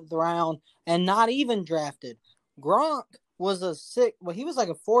 7th round, and not even drafted. Gronk was he was like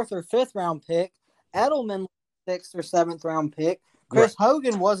a 4th or 5th round pick. Edelman, 6th or 7th round pick. Chris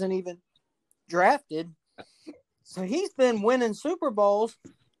Hogan wasn't even drafted. So he's been winning Super Bowls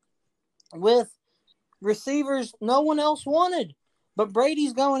with receivers no one else wanted. But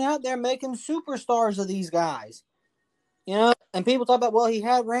Brady's going out there making superstars of these guys. And people talk about, well, he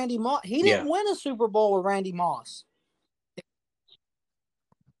had Randy Moss. He didn't win a Super Bowl with Randy Moss.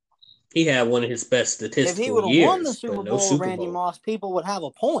 He had one of his best statistical If he would have won the Super Bowl with Randy Moss, people would have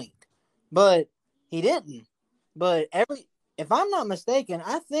a point. But he didn't. But if I'm not mistaken,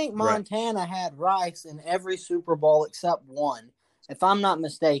 I think Montana had Rice in every Super Bowl except one. If I'm not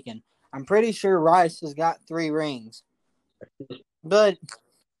mistaken. I'm pretty sure Rice has got 3 rings. But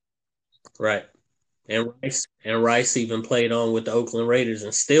right. And Rice even played on with the Oakland Raiders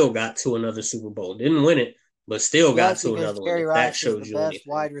and still got to another Super Bowl. Didn't win it, but still got to another one. Jerry If Rice that shows is the you best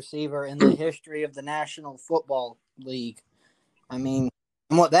anything. wide receiver in the history of the National Football League. I mean,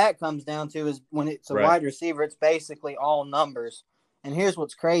 and what that comes down to is when it's a wide receiver, it's basically all numbers. And here's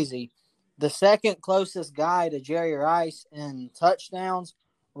what's crazy. The second closest guy to Jerry Rice in touchdowns,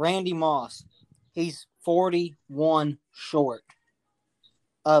 Randy Moss. He's 41 short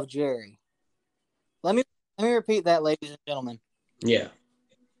of Jerry. Let me repeat that, ladies and gentlemen. Yeah.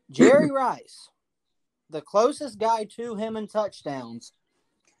 Jerry Rice, the closest guy to him in touchdowns,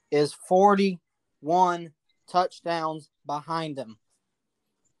 is 41 touchdowns behind him.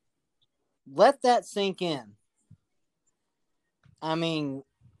 Let that sink in. I mean,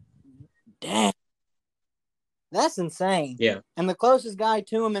 damn. That's insane. Yeah. And the closest guy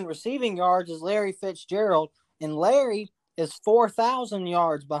to him in receiving yards is Larry Fitzgerald, and Larry is 4,000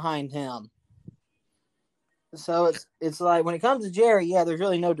 yards behind him. So it's like when it comes to Jerry, there's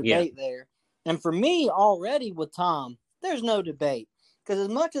really no debate there. And for me, already with Tom, there's no debate. Because as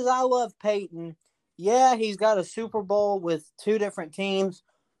much as I love Peyton, he's got a Super Bowl with 2 different teams.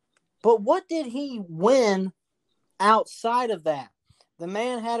 But what did he win outside of that? The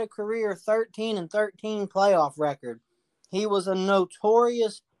man had a career 13-13 playoff record. He was a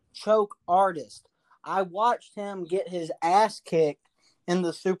notorious choke artist. I watched him get his ass kicked in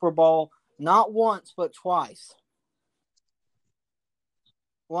the Super Bowl not once, but twice.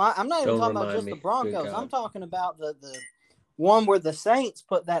 Well, I'm not even talking about just the Broncos. I'm talking about the one where the Saints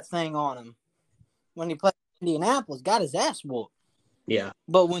put that thing on him when he played Indianapolis, got his ass whooped. Yeah.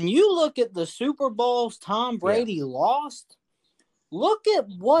 But when you look at the Super Bowls Tom Brady lost, look at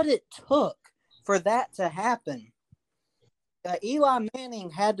what it took for that to happen. Eli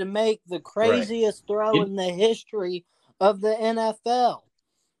Manning had to make the craziest throw in the history of the NFL.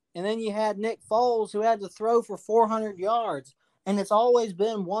 And then you had Nick Foles, who had to throw for 400 yards. And it's always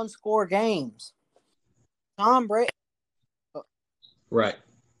been 1-score games. Tom Brady. Right.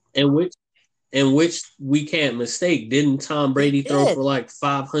 And which we can't mistake. Didn't Tom Brady throw for like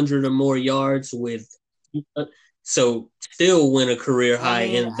 500 or more yards so still win a career high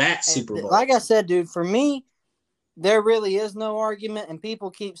in that Super Bowl? Like I said, dude, for me, there really is no argument. And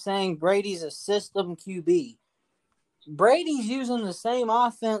people keep saying Brady's a system QB. Brady's using the same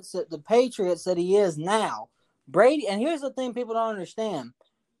offense at the Patriots that he is now. Brady, and here's the thing people don't understand.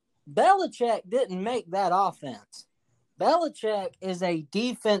 Belichick didn't make that offense. Belichick is a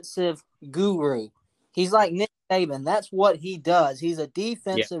defensive guru. He's like Nick Saban. That's what he does. He's a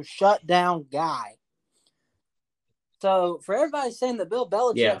defensive shutdown guy. So for everybody saying that Bill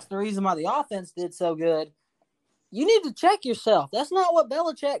Belichick's the reason why the offense did so good, you need to check yourself. That's not what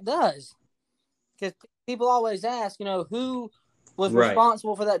Belichick does. Because people always ask, who was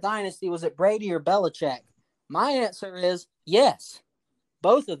responsible for that dynasty? Was it Brady or Belichick? My answer is yes,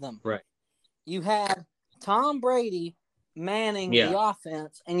 both of them. Right. You had Tom Brady manning the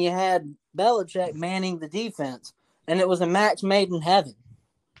offense, and you had Belichick manning the defense, and it was a match made in heaven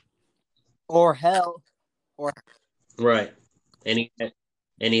or hell. Right. And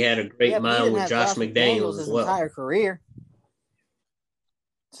he had a great mind with Josh McDaniels as well. His entire career.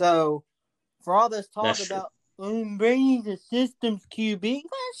 So, for all this talk about Brady's a systems QB, man,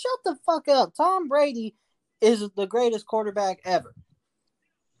 shut the fuck up. Tom Brady is the greatest quarterback ever.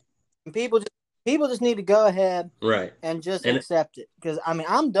 And people just People just need to go ahead Right. and just And accept it. Because I mean,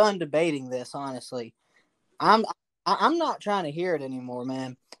 I'm done debating this. Honestly, I'm not trying to hear it anymore,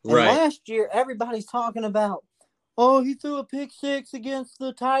 man. And right. last year, everybody's talking about, oh, he threw a pick six against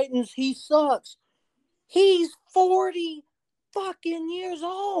the Titans. He sucks. He's 40 fucking years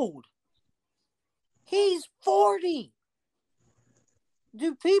old. He's 40.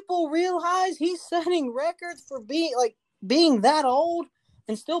 Do people realize he's setting records for being that old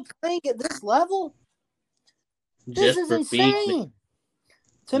and still playing at this level? This Just is for being, insane.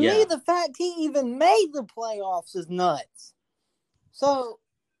 To me, yeah. the fact he even made the playoffs is nuts. So,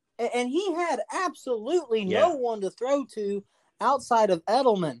 and he had absolutely no Yeah. one to throw to outside of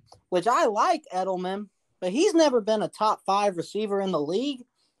Edelman, which I like Edelman, but he's never been a top 5 receiver in the league.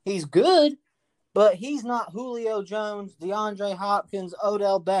 He's good, but he's not Julio Jones, DeAndre Hopkins,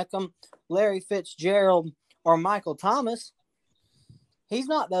 Odell Beckham, Larry Fitzgerald, or Michael Thomas. He's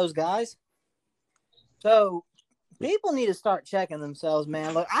not those guys. So people need to start checking themselves,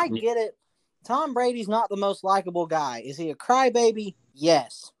 man. Look, I get it. Tom Brady's not the most likable guy. Is he a crybaby?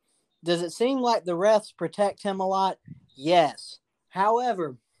 Yes. Does it seem like the refs protect him a lot? Yes.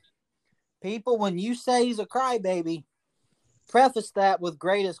 However, people, when you say he's a crybaby, preface that with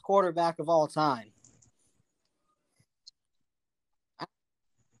greatest quarterback of all time.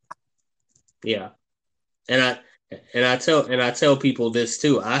 Yeah. And I tell people this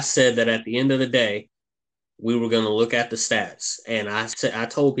too. I said that at the end of the day, we were going to look at the stats, and I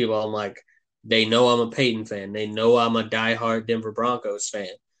told people, I'm like, they know I'm a Peyton fan, they know I'm a diehard Denver Broncos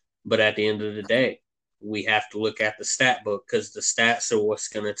fan, but at the end of the day, we have to look at the stat book because the stats are what's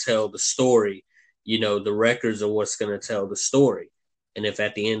going to tell the story. The records are what's going to tell the story. And if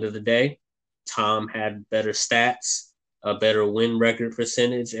at the end of the day, Tom had better stats, a better win record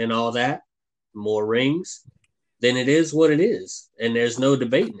percentage, and all that, more rings, then it is what it is, and there's no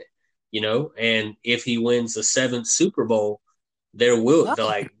debating it. And if he wins the 7th Super Bowl,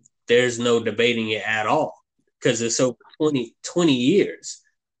 No. there's no debating it at all because it's over 20 years,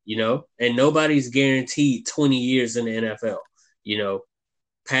 and nobody's guaranteed 20 years in the NFL.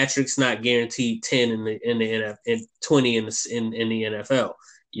 Patrick's not guaranteed 10 in the NFL and 20 in the NFL,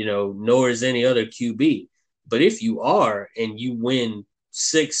 nor is any other QB. But if you are and you win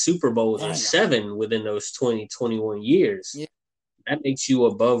 6 Super Bowls or 7 within those 21 years, Yeah. that makes you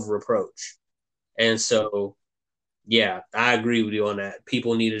above reproach. And so, yeah, I agree with you on that.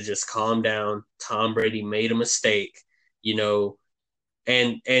 People need to just calm down. Tom Brady made a mistake,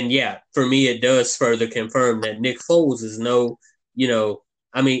 and yeah, for me, it does further confirm that Nick Foles is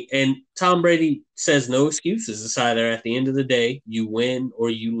and Tom Brady says no excuses. It's either at the end of the day, you win or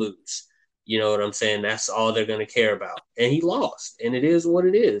you lose. You know what I'm saying? That's all they're going to care about. And he lost, and it is what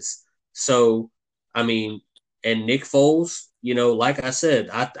it is. So, and Nick Foles, like I said,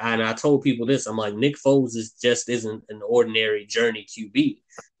 I told people this. I'm like, Nick Foles isn't an ordinary journey QB.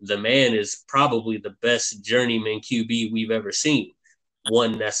 The man is probably the best journeyman QB we've ever seen.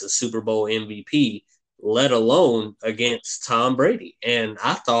 One that's a Super Bowl MVP, let alone against Tom Brady. And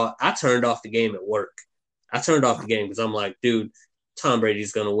I thought I turned off the game at work. I turned off the game because I'm like, dude, Tom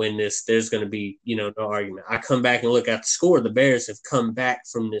Brady's going to win this. There's going to be, no argument. I come back and look at the score. The Bears have come back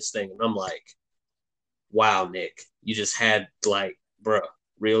from this thing. And I'm like, wow, Nick, you just had bruh,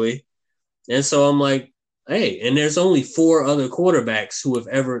 really? And so I'm like, hey, and there's only three other quarterbacks who've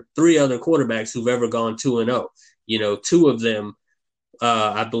ever gone 2-0. Two of them,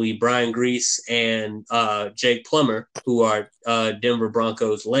 I believe Brian Grease and Jake Plummer, who are Denver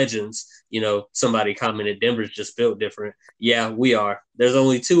Broncos legends. Somebody commented Denver's just built different. Yeah, we are. There's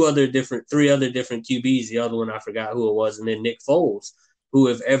only three other different QBs. The other one I forgot who it was, and then Nick Foles, who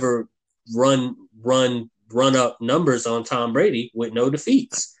have ever run up numbers on Tom Brady with no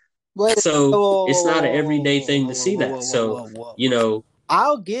defeats. So it's not an everyday thing to see that. So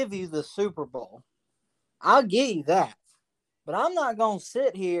I'll give you the Super Bowl. I'll give you that. But I'm not going to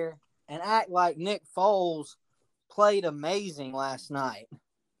sit here and act like Nick Foles played amazing last night.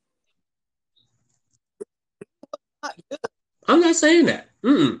 I'm not saying that.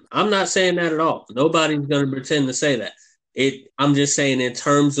 I'm not saying that at all. Nobody's going to pretend to say that. I'm just saying in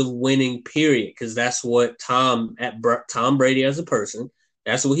terms of winning, period, because that's what Tom Brady as a person,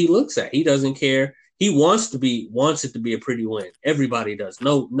 that's what he looks at. He doesn't care. He wants it to be a pretty win. Everybody does.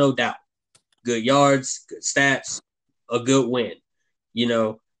 No doubt. Good yards, good stats, a good win,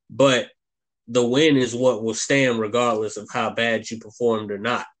 but the win is what will stand regardless of how bad you performed or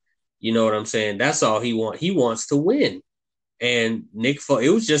not. You know what I'm saying? That's all he wants. He wants to win. And Nick Foles, it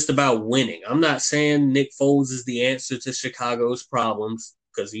was just about winning. I'm not saying Nick Foles is the answer to Chicago's problems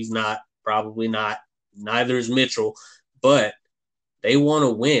because he's not, probably not. Neither is Mitchell, but they want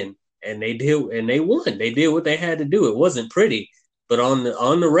to win. and they won. They did what they had to do. It wasn't pretty, but on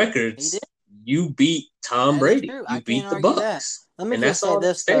the records, you beat Tom Brady. You beat the Bucks. Let me just say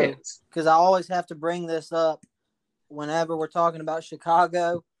this though, because I always have to bring this up whenever we're talking about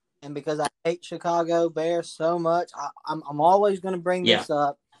Chicago, and because I hate Chicago Bears so much, I'm always going to bring this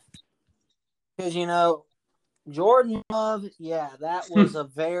up because Jordan Love, that was a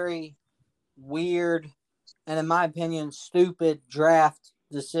very weird and, in my opinion, stupid draft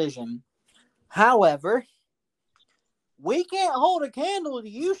decision. However, we can't hold a candle to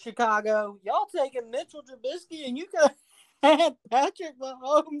you, Chicago. Y'all taking Mitchell Trubisky, and you could have had Patrick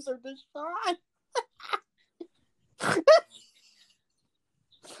Mahomes or Deshaun.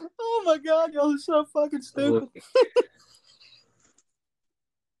 Oh my God, y'all are so fucking stupid.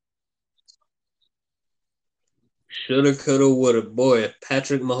 Shoulda, coulda, woulda. Boy, if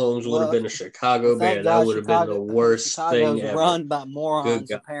Patrick Mahomes would have been a Chicago Bear, that would have been the worst thing ever. Run by morons,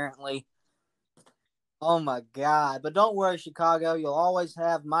 apparently. Oh my God. But don't worry, Chicago. You'll always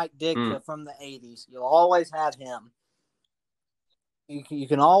have Mike Ditka from the 80s. You'll always have him. You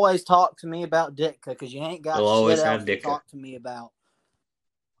can always talk to me about Ditka because you ain't got shit else to talk to me about.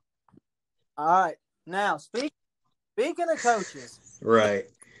 All right. Now, speaking of coaches. Right.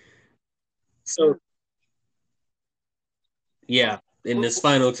 So, yeah, in this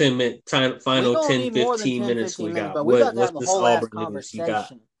final 10 to 15 minutes we got. But we got to have a whole ass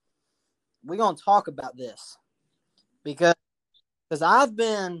conversation. We're going to talk about this because I've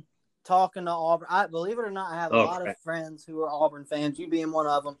been talking to Auburn. Believe it or not, I have a lot of friends who are Auburn fans, you being one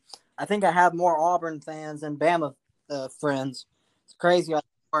of them. I think I have more Auburn fans than Bama friends. It's crazy.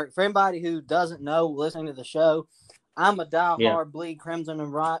 For anybody who doesn't know, listening to the show, I'm a diehard bleed crimson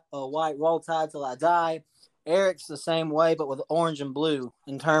and white, roll tide till I die. Eric's the same way, but with orange and blue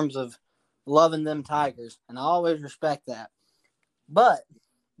in terms of loving them Tigers, and I always respect that. But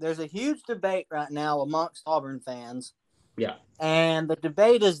there's a huge debate right now amongst Auburn fans. Yeah. And the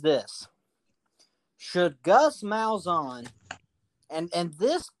debate is this. Should Gus Malzahn, and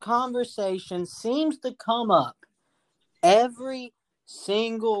this conversation seems to come up every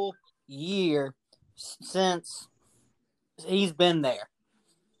single year since he's been there.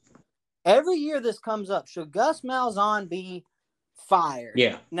 Every year this comes up. Should Gus Malzahn be fired?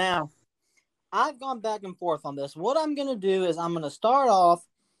 Yeah. Now, I've gone back and forth on this. What I'm going to do is I'm going to start off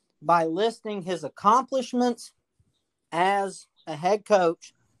by listing his accomplishments as a head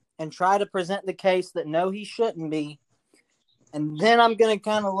coach and try to present the case that no, he shouldn't be. And then I'm going to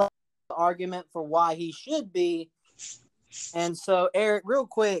kind of let the argument for why he should be. And so, Eric, real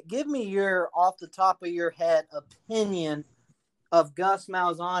quick, give me your off the top of your head opinion of Gus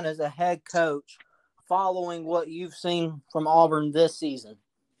Malzahn as a head coach following what you've seen from Auburn this season.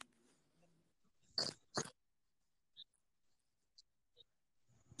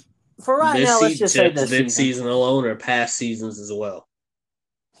 For right now, let's just say this season alone or past seasons as well.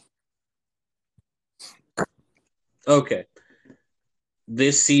 Okay.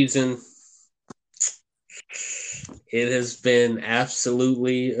 This season, it has been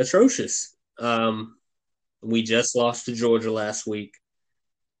absolutely atrocious. We just lost to Georgia last week.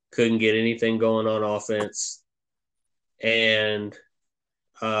 Couldn't get anything going on offense. And,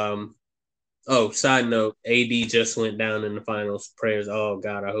 side note, AD just went down in the finals. Prayers. Oh,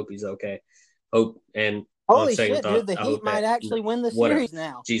 God, I hope he's okay. Holy shit, dude, the Heat might actually win the series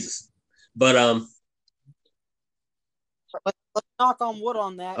now. Jesus. But, let's knock on wood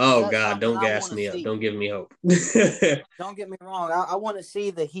on that. Oh, God, don't gas me up. Don't give me hope. Don't get me wrong. I want to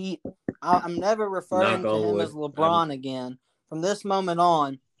see the Heat. I'm never referring to him as LeBron again. From this moment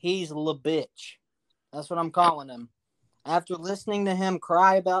on, he's LeBitch. That's what I'm calling him. After listening to him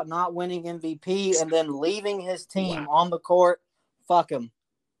cry about not winning MVP and then leaving his team on the court, fuck him.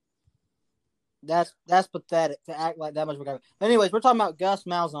 That's pathetic to act like that much. Anyways, we're talking about Gus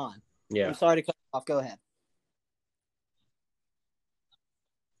Malzahn. Yeah. I'm sorry to cut off. Go ahead.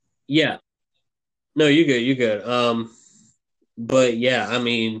 Yeah. No, you're good. You're good. But yeah, I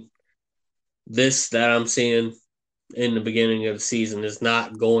mean, this that I'm seeing in the beginning of the season is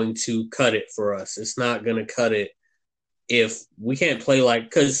not going to cut it for us. It's not going to cut it if we can't play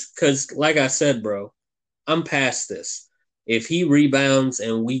because like I said, bro, I'm past this. If he rebounds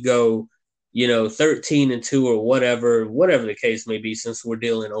and we go, 13-2 or whatever the case may be, since we're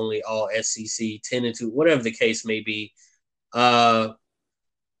dealing only all SEC 10-2, whatever the case may be,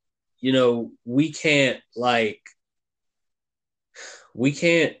 we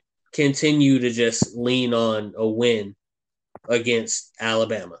can't continue to just lean on a win against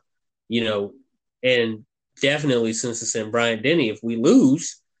Alabama, and definitely since it's in Bryant-Denny, if we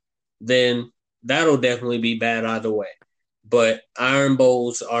lose, then that'll definitely be bad either way. but Iron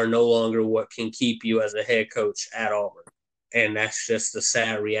Bowls are no longer what can keep you as a head coach at Auburn. And that's just the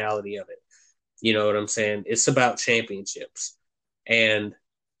sad reality of it. You know what I'm saying? It's about championships. And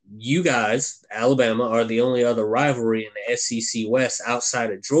you guys, Alabama, are the only other rivalry in the SEC West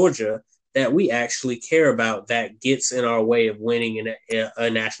outside of Georgia that we actually care about that gets in our way of winning a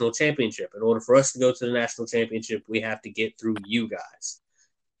national championship. In order for us to go to the national championship, we have to get through you guys.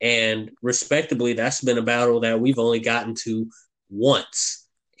 And respectably, that's been a battle that we've only gotten to once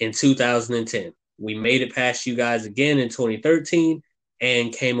in 2010. We made it past you guys again in 2013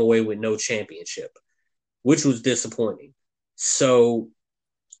 and came away with no championship, which was disappointing. So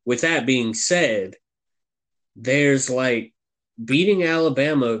with that being said, there's like beating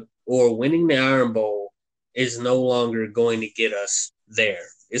Alabama or winning the Iron Bowl is no longer going to get us there.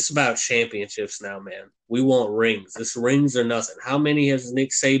 It's about championships now, man. We want rings. This rings are nothing. How many has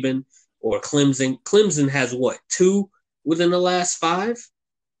Nick Saban or Clemson? Clemson has what, 2 within the last 5?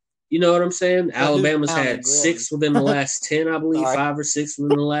 You know what I'm saying? Alabama's had 6 within the last 10, I believe, 5 or 6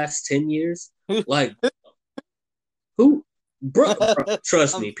 within the last 10 years. Like, who? Bro,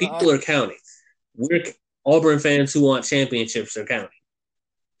 trust me, people are counting. We're Auburn fans who want championships are counting.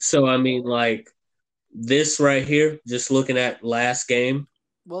 So, I mean, like, this right here, just looking at last game.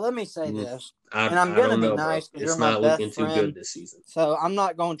 Well, let me say this. And I'm going to be nice because you're my best friend. It's not looking too good this season. So, I'm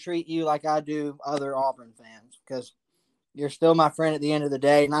not going to treat you like I do other Auburn fans because you're still my friend at the end of the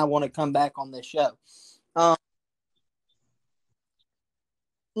day, and I want to come back on this show. No,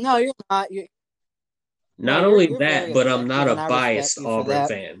 you're not. Not only that, but I'm not a biased Auburn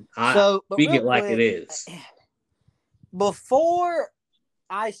fan. I speak it like it is. Before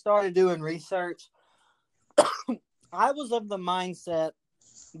I started doing research, I was of the mindset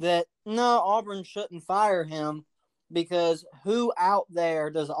that, no, Auburn shouldn't fire him because who out there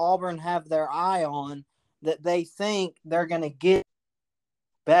does Auburn have their eye on that they think they're going to get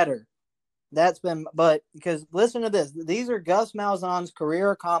better? But because listen to this. These are Gus Malzahn's career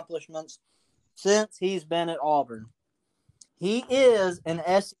accomplishments since he's been at Auburn. He is an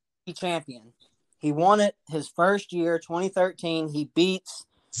SEC champion. He won it his first year, 2013. He beats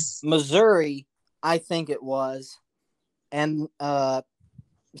Missouri, I think it was. And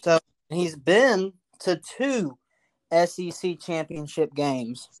so he's been to 2 SEC championship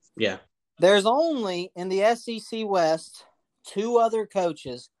games. Yeah. There's only, in the SEC West, 2 other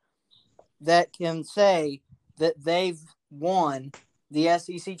coaches that can say that they've won the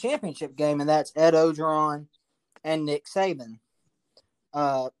SEC championship game, and that's Ed Orgeron and Nick Saban.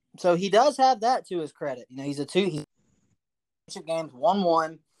 So he does have that to his credit. You know, he's games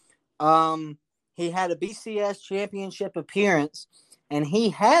 1-1. He had a BCS championship appearance, and he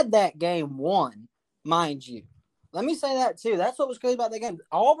had that game won, mind you. Let me say that too. That's what was crazy about that game.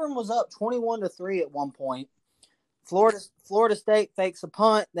 Auburn was up 21-3 at one point. Florida State fakes a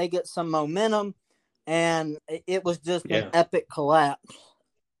punt. They get some momentum, and it was just an epic collapse.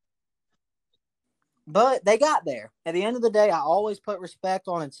 But they got there. At the end of the day, I always put respect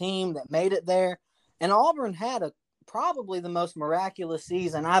on a team that made it there. And Auburn had probably the most miraculous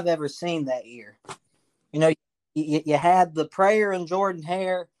season I've ever seen that year. You know, you had the prayer and Jordan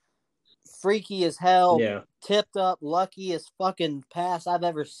Hare, freaky as hell, tipped up, luckiest fucking pass I've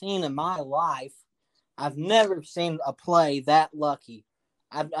ever seen in my life. I've never seen a play that lucky.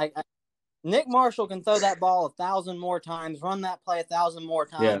 Nick Marshall can throw that ball 1,000 more times, run that play 1,000 more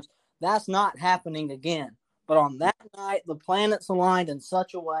times. Yeah. That's not happening again. But on that night, the planets aligned in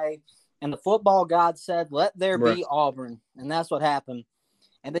such a way, and the football god said, let there be Auburn. And that's what happened.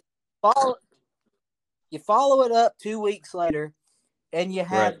 And then you follow it up 2 weeks later, and you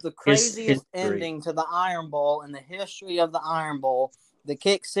have the craziest ending to the Iron Bowl in the history of the Iron Bowl, the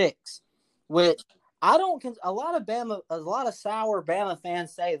kick six, which a lot of sour Bama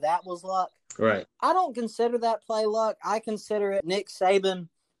fans say that was luck. Right. I don't consider that play luck. I consider it Nick Saban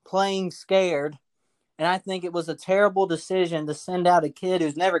playing scared, and I think it was a terrible decision to send out a kid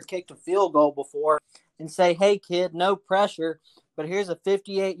who's never kicked a field goal before and say, hey, kid, no pressure, but here's a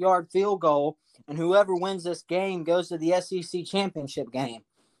 58-yard field goal, and whoever wins this game goes to the SEC championship game.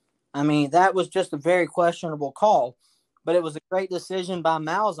 I mean, that was just a very questionable call, but it was a great decision by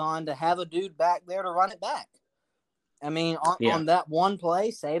Malzhan to have a dude back there to run it back. I mean, on that one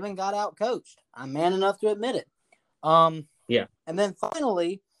play, Saban got out-coached. I'm man enough to admit it. And then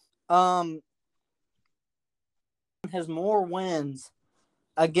finally, has more wins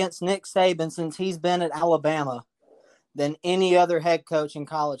against Nick Saban since he's been at Alabama than any other head coach in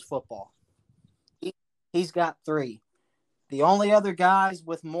college football. He's got 3. The only other guys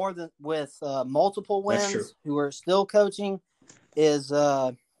with multiple wins who are still coaching is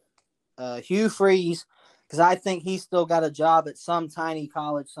Hugh Freeze, because I think he's still got a job at some tiny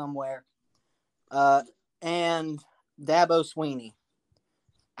college somewhere. And Dabo Sweeney.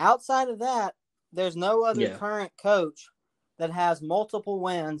 Outside of that, there's no other current coach that has multiple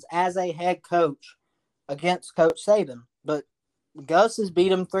wins as a head coach against Coach Saban. But Gus has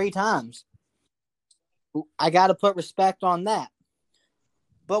beat him 3 times. I got to put respect on that.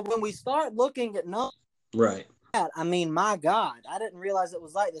 But when we start looking at numbers, right. I mean, my God, I didn't realize it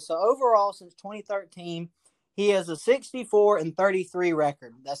was like this. So overall, since 2013, he has a 64-33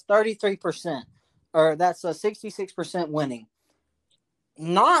 record. That's 33%, or that's a 66% winning.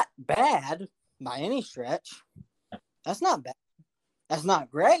 Not bad by any stretch. That's not bad. That's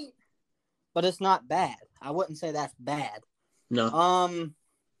not great, but it's not bad. I wouldn't say that's bad. No.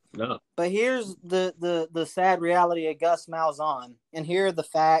 No. But here's the sad reality of Gus Malzahn, and here are the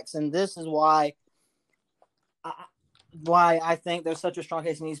facts, and this is why I think there's such a strong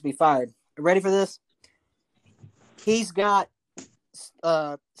case he needs to be fired. Ready for this? He's got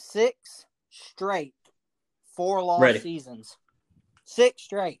 6 straight 4-loss seasons. 6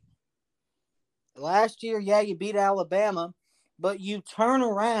 straight. Last year, you beat Alabama, but you turn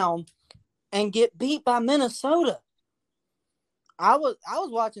around and get beat by Minnesota. I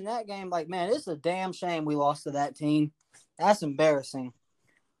was watching that game like, man, it's a damn shame we lost to that team. That's embarrassing.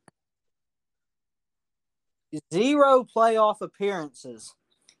 0 playoff appearances.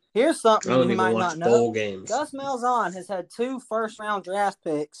 Here's something you might not know. Bowl games. Gus Malzahn has had 2 first-round draft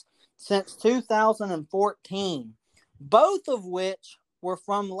picks since 2014, both of which were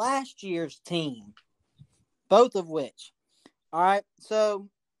from last year's team. Both of which. All right, so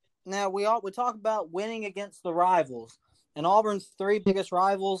now we talk about winning against the rivals. And Auburn's 3 biggest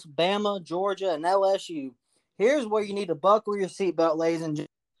rivals, Bama, Georgia, and LSU. Here's where you need to buckle your seatbelt, ladies and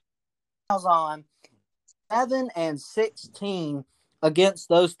gentlemen. 7-16 against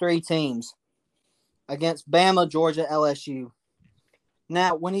those 3 teams. Against Bama, Georgia, LSU.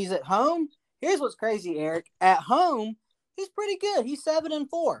 Now, when he's at home, here's what's crazy, Eric. At home, he's pretty good. He's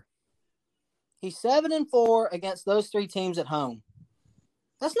 7-4. He's 7-4 against those 3 teams at home.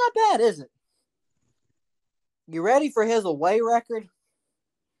 That's not bad, is it? You ready for his away record?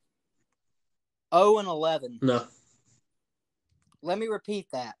 0-11. No. Let me repeat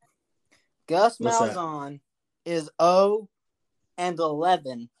that. Gus Malzahn is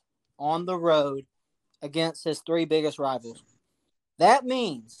 0-11 on the road against his 3 biggest rivals. That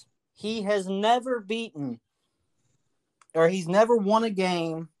means he has never beaten, or he's never won a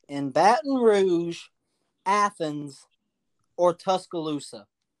game in Baton Rouge, Athens, or Tuscaloosa.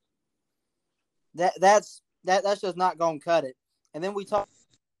 That's just not going to cut it. And then we talk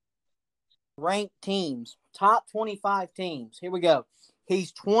ranked teams, top 25 teams. Here we go.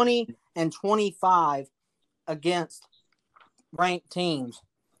 He's 20-25 against ranked teams.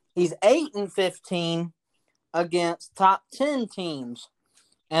 He's 8-15 against top 10 teams.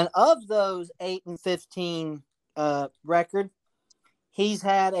 And of those 8-15 record, he's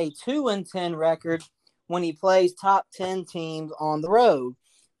had a 2-10 record when he plays top 10 teams on the road.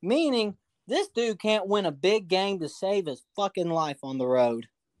 Meaning, this dude can't win a big game to save his fucking life on the road.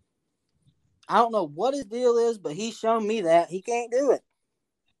 I don't know what his deal is, but he's shown me that he can't do it.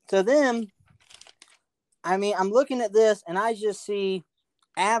 So then, I mean, I'm looking at this, and I just see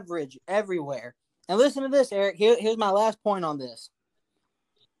average everywhere. And listen to this, Eric. Here's my last point on this.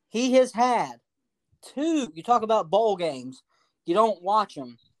 He has had 2. You talk about bowl games. You don't watch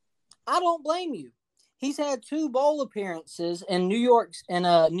them. I don't blame you. He's had 2 bowl appearances in New York's and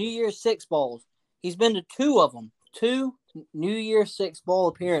New Year's 6 bowls. He's been to 2 of them. 2 New Year's 6 bowl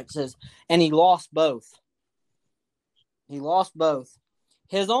appearances, and he lost both. He lost both.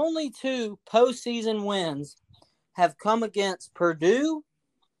 His only 2 postseason wins have come against Purdue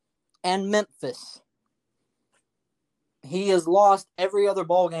and Memphis. He has lost every other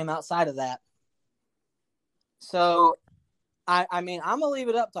bowl game outside of that. So, I mean, I'm going to leave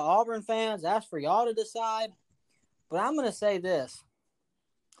it up to Auburn fans. That's for y'all to decide. But I'm going to say this.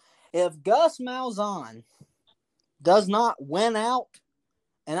 If Gus Malzahn does not win out,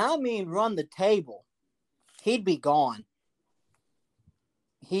 and I mean run the table, he'd be gone.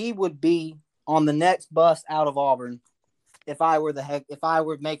 He would be on the next bus out of Auburn if I were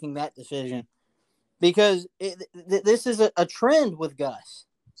making that decision. Because this is a trend with Gus.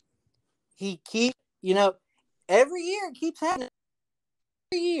 He keeps, every year it keeps happening.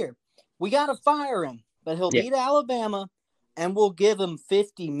 Every year. We got to fire him, but he'll beat Alabama, and we'll give him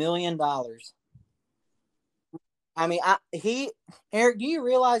 $50 million. I mean, Eric, do you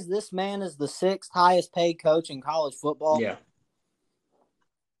realize this man is the 6th highest paid coach in college football? Yeah.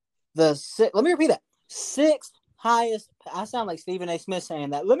 Let me repeat that. 6th highest. I sound like Stephen A. Smith saying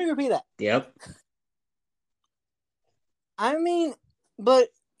that. Let me repeat that. Yep. I mean, but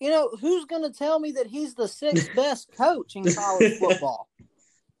who's going to tell me that he's the sixth best coach in college football?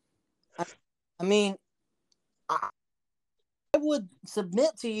 I mean, I would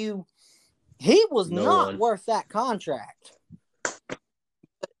submit to you, he was not worth that contract.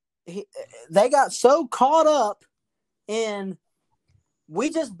 They got so caught up in, we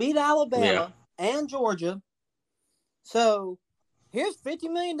just beat Alabama and Georgia, so here's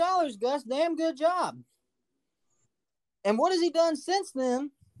 $50 million, Gus. Damn good job. And what has he done since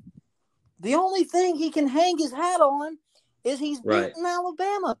then? The only thing he can hang his hat on is he's beaten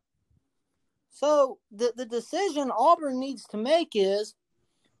Alabama. So the decision Auburn needs to make is,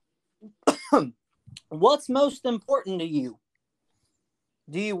 what's most important to you?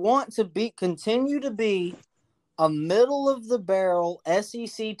 Do you want to continue to be a middle of the barrel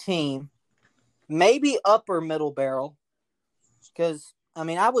SEC team, maybe upper middle barrel? Because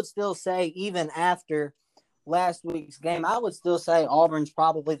I would still say, even after last week's game, I would still say Auburn's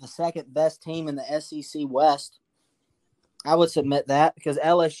probably the second best team in the SEC West. I would submit that, because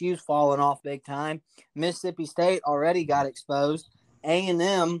LSU's fallen off big time. Mississippi State already got exposed.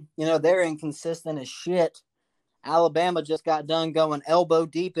 A&M, they're inconsistent as shit. Alabama just got done going elbow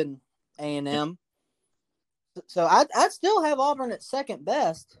deep in A&M. So I'd still have Auburn at second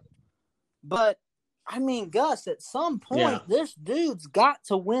best. But, Gus, at some point, this dude's got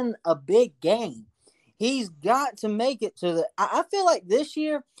to win a big game. He's got to make it to I feel like this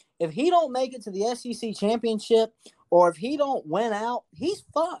year, if he don't make it to the SEC championship, or if he don't win out, he's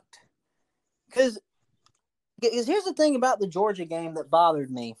fucked. Because here's the thing about the Georgia game that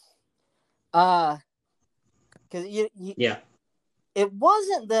bothered me. Because it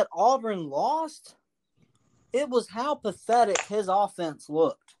wasn't that Auburn lost. It was how pathetic his offense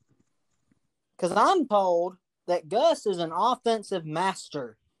looked. Because I'm told that Gus is an offensive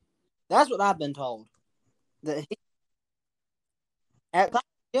master. That's what I've been told. That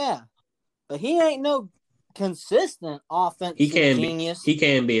but he ain't no consistent offensive genius. He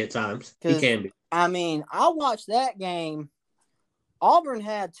can be at times. He can be. I watched that game. Auburn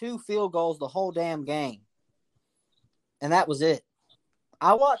had 2 field goals the whole damn game. And that was it.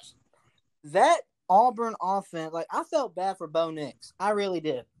 I watched that Auburn offense. Like, I felt bad for Bo Nix. I really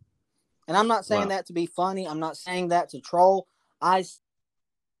did. And I'm not saying that to be funny. I'm not saying that to troll. I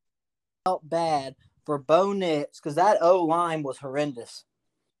felt bad for Bo Nix, because that O-line was horrendous.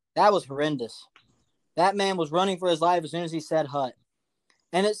 That was horrendous. That man was running for his life as soon as he said hut.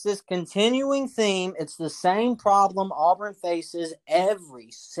 And it's this continuing theme. It's the same problem Auburn faces every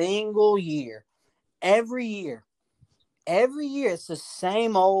single year. Every year. Every year, it's the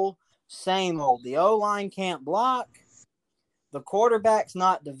same old, same old. The O-line can't block. The quarterback's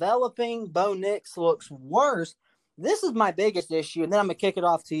not developing. Bo Nix looks worse. This is my biggest issue, and then I'm going to kick it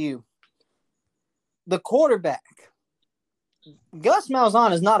off to you. The quarterback. Gus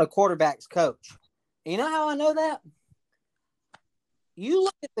Malzhan is not a quarterback's coach. You know how I know that? You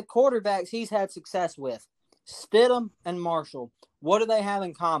look at the quarterbacks he's had success with. Stidham and Marshall. What do they have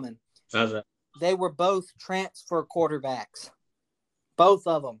in common? How's that? They were both transfer quarterbacks. Both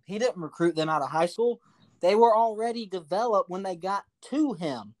of them. He didn't recruit them out of high school. They were already developed when they got to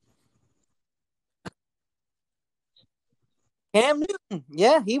him. Cam Newton.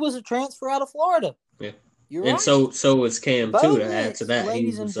 Yeah, he was a transfer out of Florida. Yeah. You're and right. so was Cam, Bo too, Nix, to add to that.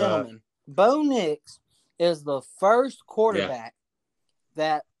 ladies and gentlemen, Bo Nix is the first quarterback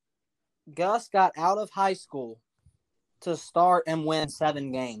that Gus got out of high school to start and win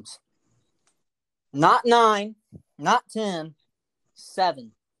 7 games. Not 9, not 10,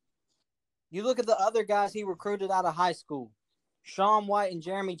 7. You look at the other guys he recruited out of high school. Sean White and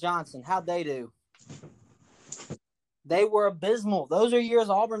Jeremy Johnson. How'd they do? They were abysmal. Those are years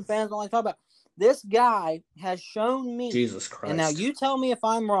Auburn fans don't like to talk about. This guy has shown me. Jesus Christ. And now you tell me if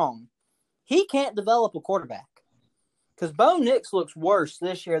I'm wrong. He can't develop a quarterback. Because Bo Nix looks worse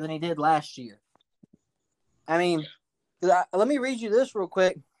this year than he did last year. Let me read you this real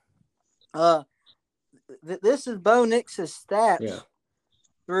quick. This is Bo Nix's stats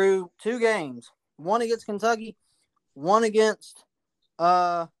through 2 games. One against Kentucky, one against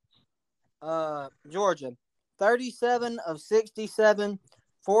Georgia. 37 of 67,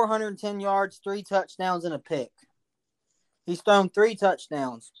 410 yards, 3 touchdowns, and a pick. He's thrown 3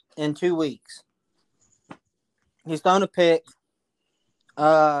 touchdowns in 2 weeks. He's thrown a pick.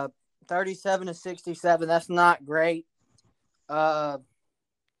 37 to 67. That's not great. I'm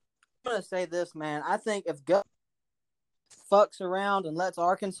going to say this, man. I think if Gus fucks around and lets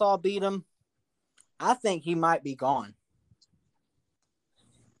Arkansas beat him, I think he might be gone.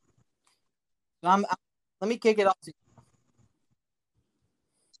 Let me kick it off to you.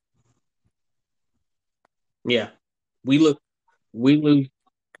 Yeah. We look, we lose.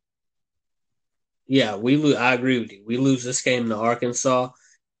 Yeah, we lose. I agree with you. We lose this game to Arkansas,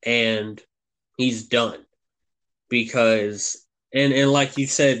 and he's done because and like you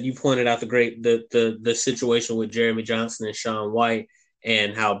said, you pointed out the situation with Jeremy Johnson and Sean White,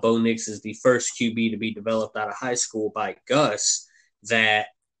 and how Bo Nix is the first QB to be developed out of high school by Gus that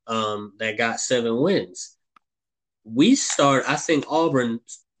that got 7 wins. I think Auburn,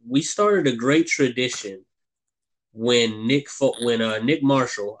 we started a great tradition when Nick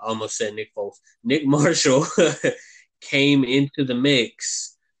Marshall, I almost said Nick Foles, Nick Marshall came into the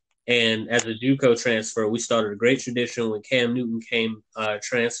mix, and as a JUCO transfer, we started a great tradition when Cam Newton came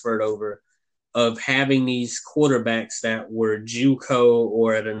transferred over, of having these quarterbacks that were JUCO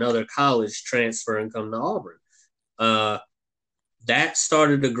or at another college transfer and come to Auburn. Uh, that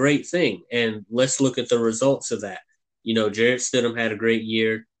started a great thing, and let's look at the results of that. Jarrett Stidham had a great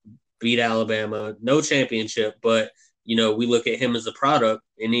year, beat Alabama, no championship, but we look at him as a product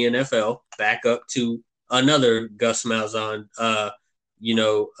in the NFL, back up to another Gus Malzahn,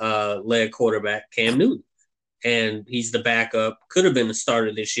 led quarterback, Cam Newton, and he's the backup. Could have been the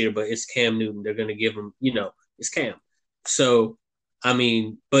starter this year, but it's Cam Newton. They're going to give him, it's Cam. So, I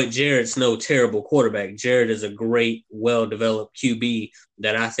mean, but Jarrett's no terrible quarterback. Jarrett is a great, well-developed QB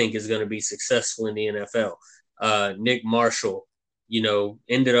that I think is going to be successful in the NFL. Nick Marshall,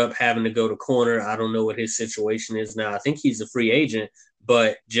 ended up having to go to corner. I don't know what his situation is now. I think he's a free agent,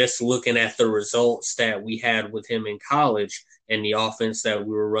 but just looking at the results that we had with him in college and the offense that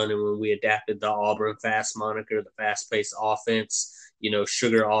we were running when we adapted the Auburn Fast moniker, the fast-paced offense,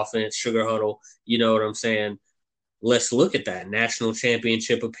 sugar offense, sugar huddle, you know what I'm saying? Let's look at that. National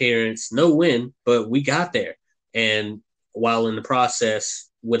championship appearance, no win, but we got there. And while in the process,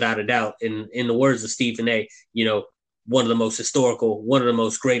 without a doubt, in the words of Stephen A., one of the most historical, one of the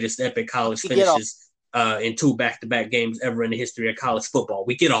most greatest epic college finishes in 2 back-to-back games ever in the history of college football.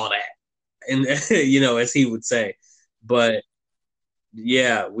 We get all that. And, as he would say. But,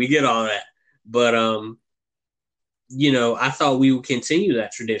 yeah, we get all that. But, I thought we would continue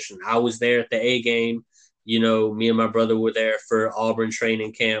that tradition. I was there at the A game. Me and my brother were there for Auburn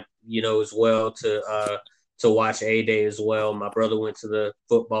training camp, as well to watch A Day as well. My brother went to the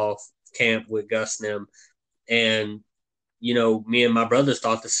football camp with Gus and them. And, me and my brothers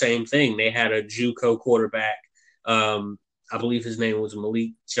thought the same thing. They had a JUCO quarterback. I believe his name was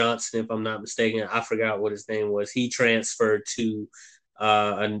Malik Johnson, if I'm not mistaken. I forgot what his name was. He transferred to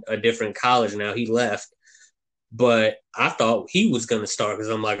a different college now. He left. But I thought he was going to start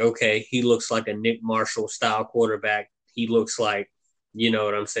because I'm like, okay, he looks like a Nick Marshall style quarterback. He looks like, you know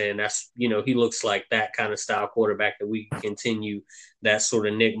what I'm saying? That's, he looks like that kind of style quarterback that we continue that sort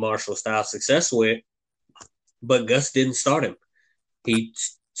of Nick Marshall style success with. But Gus didn't start him. He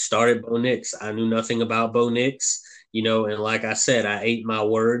started Bo Nix. I knew nothing about Bo Nix, and like I said, I ate my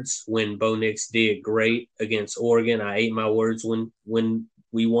words when Bo Nix did great against Oregon. I ate my words when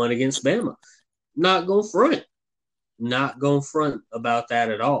we won against Bama. Not going to front about that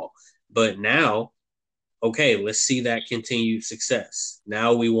at all. But now, okay, let's see that continued success.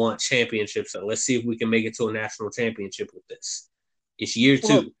 Now we want championships. So let's see if we can make it to a national championship with this. It's year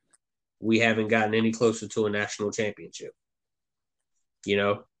 2. We haven't gotten any closer to a national championship.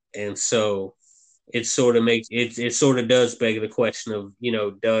 And so it sort of does beg the question of,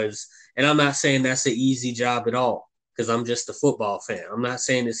 and I'm not saying that's an easy job at all, because I'm just a football fan. I'm not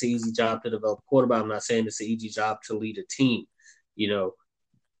saying it's an easy job to develop a quarterback. I'm not saying it's an easy job to lead a team,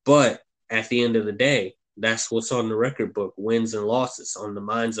 But at the end of the day, that's what's on the record book, wins and losses, on the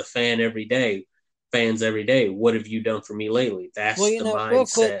minds of fans every day. What have you done for me lately? That's the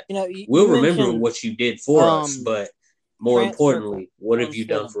mindset. We'll remember what you did for us, but more importantly, what have you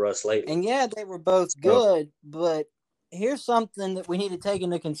done for us lately? And yeah, they were both good, but here's something that we need to take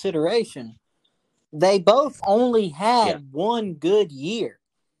into consideration. They both only had one good year.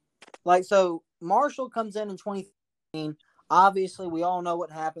 So Marshall comes in 2015. Obviously, we all know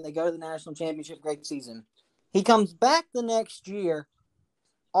what happened. They go to the national championship, great season. He comes back the next year.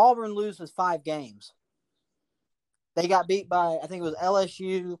 Auburn loses 5 games. They got beat by, I think it was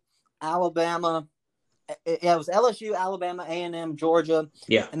LSU, Alabama. It was LSU, Alabama, A&M, Georgia.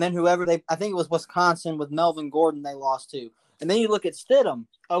 Yeah. And then I think it was Wisconsin with Melvin Gordon they lost to. And then you look at Stidham.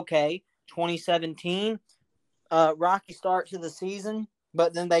 Okay, 2017, rocky start to the season,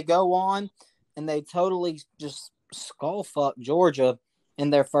 but then they go on and they totally just skull fuck Georgia in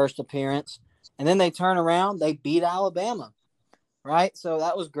their first appearance. And then they turn around, they beat Alabama, right? So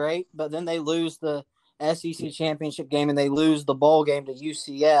that was great, but then they lose the SEC championship game and they lose the bowl game to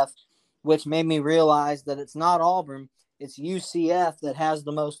UCF, which made me realize that it's not Auburn, it's UCF that has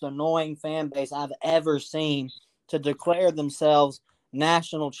the most annoying fan base I've ever seen to declare themselves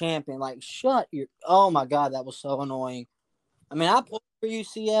national champion. Like, shut your – oh, my God, that was so annoying. I mean, I pulled for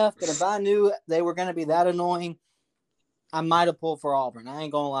UCF, but if I knew they were going to be that annoying, I might have pulled for Auburn. I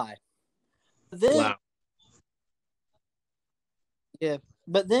ain't going to lie. Then, yeah,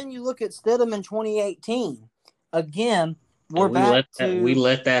 but then you look at Stidham in 2018. Again, we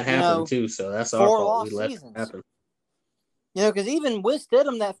let that happen too, so that's our fault. We let that happen. You know, because even with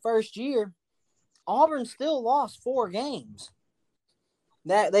Stidham that first year, Auburn still lost 4 games.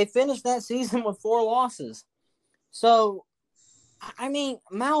 That they finished that season with 4 losses. So, I mean,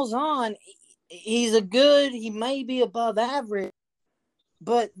 Malzhan, he may be above average,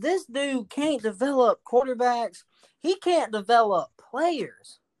 but this dude can't develop quarterbacks. He can't develop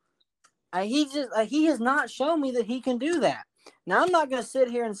players. He has not shown me that he can do that. Now, I'm not going to sit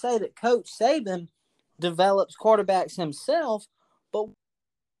here and say that Coach Saban develops quarterbacks himself, but what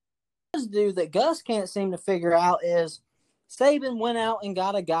he does do that Gus can't seem to figure out is Saban went out and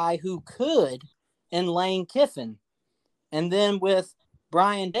got a guy who could in Lane Kiffin. And then with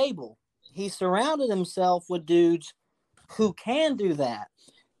Brian Dable, he surrounded himself with dudes who can do that.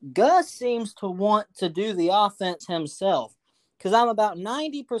 Gus seems to want to do the offense himself. Because I'm about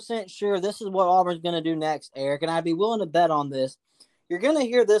 90% sure this is what Auburn's going to do next, Eric, and I'd be willing to bet on this. You're going to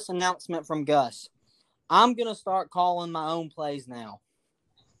hear this announcement from Gus. I'm going to start calling my own plays now.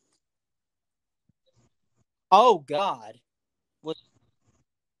 Oh, God.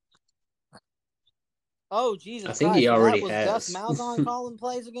 Oh, Jesus Christ. I think he already was has. Gus Malzahn calling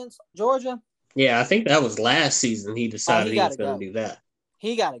plays against Georgia? Yeah, I think that was last season he decided he was going to do that.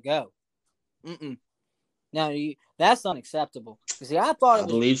 He got to go. Now, that's unacceptable. See, I thought it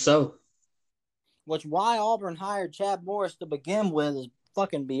was. I believe so. Why Auburn hired Chad Morris to begin with is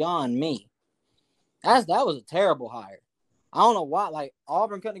fucking beyond me. That was a terrible hire. I don't know why. Like,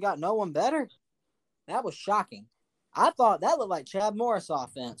 Auburn couldn't have got no one better. That was shocking. I thought that looked like Chad Morris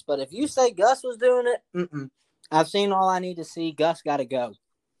offense. But if you say Gus was doing it, I've seen all I need to see. Gus got to go.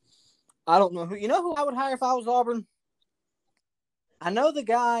 I don't know who. You know who I would hire if I was Auburn? I know the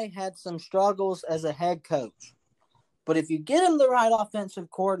guy had some struggles as a head coach. But if you get him the right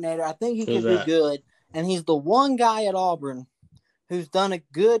offensive coordinator, I think he can do good. And he's the one guy at Auburn who's done a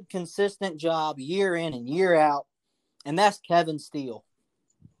good, consistent job year in and year out, and that's Kevin Steele.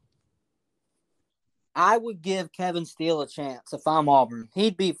 I would give Kevin Steele a chance if I'm Auburn.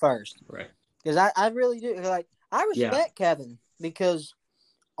 He'd be first. Right. Because I really do. Like, I respect Kevin because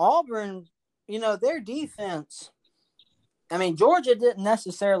Auburn, their defense, I mean, Georgia didn't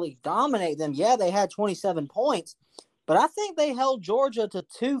necessarily dominate them. Yeah, they had 27 points, but I think they held Georgia to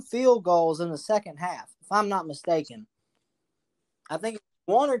 2 field goals in the second half, if I'm not mistaken. I think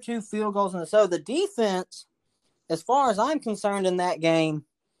 1 or 2 field goals so the defense, as far as I'm concerned in that game,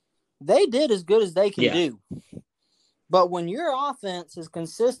 they did as good as they can do. But when your offense is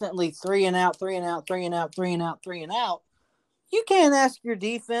consistently 3 and out, 3 and out, 3 and out, 3 and out, 3 and out, you can't ask your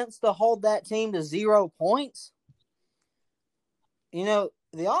defense to hold that team to 0 points. The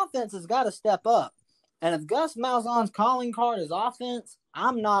offense has got to step up. And if Gus Malzahn's calling card is offense,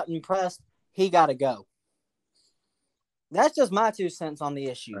 I'm not impressed. He got to go. That's just my 2 cents on the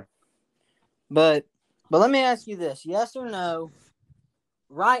issue. But let me ask you this. Yes or no,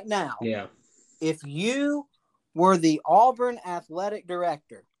 right now, if you were the Auburn athletic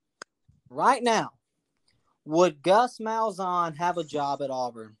director, right now, would Gus Malzahn have a job at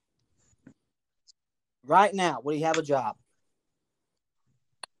Auburn? Right now, would he have a job?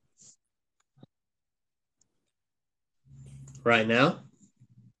 Right now?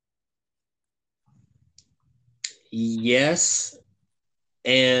 Yes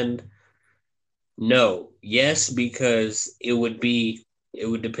and no. Yes, because it would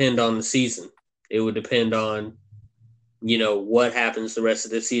depend on the season. It would depend on, what happens the rest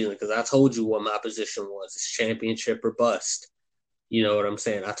of the season. Because I told you what my position was. It's championship or bust. You know what I'm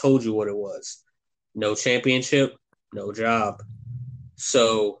saying? I told you what it was. No championship, no job.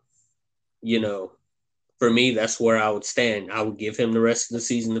 So, for me, that's where I would stand. I would give him the rest of the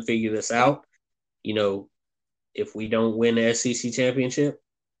season to figure this out. If we don't win the SEC championship,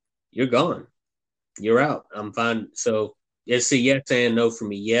 you're gone. You're out. I'm fine. So it's a yes and no for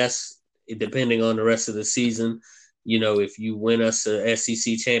me. Yes, depending on the rest of the season. If you win us a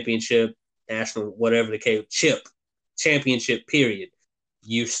SEC championship, national, whatever the case, championship, period,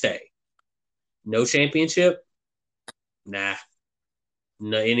 you stay. No championship? Nah.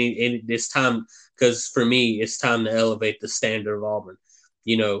 No, any this time, because for me, it's time to elevate the standard of Auburn.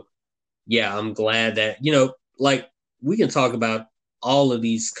 I'm glad that, like we can talk about all of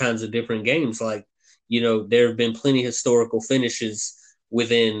these kinds of different games. Like, there have been plenty of historical finishes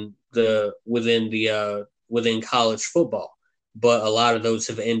within the within college football, but a lot of those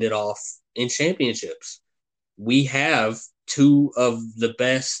have ended off in championships. We have two of the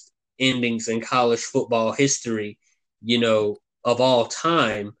best endings in college football history, of all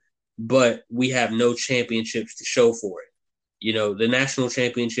time, but we have no championships to show for it. The national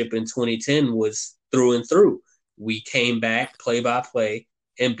championship in 2010 was through and through. We came back play by play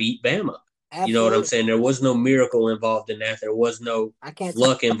and beat Bama. Absolutely. You know what I'm saying? There was no miracle involved in that. There was no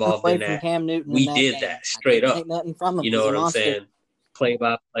luck involved in that. Cam Newton we in did game. that straight up. Take nothing from him. You know what I'm saying? Play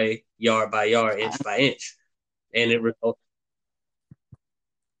by play, yard by yard, inch by inch. And it resulted.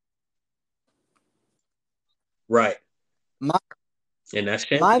 Right. And that's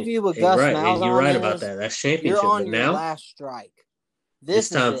championship. My view with Gus right. Malzahn and you're right about that. That's championship. You're on but your now, last strike. It's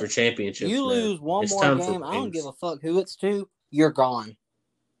time for championships. You lose one it's more game, I don't give a fuck who it's to. You're gone.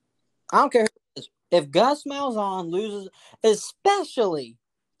 I don't care who it is. If Gus Malzahn loses, especially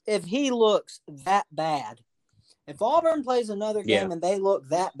if he looks that bad, if Auburn plays another game and they look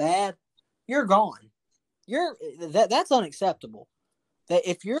that bad, you're gone. That's unacceptable. That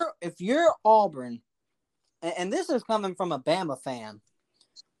if you're Auburn, and this is coming from a Bama fan,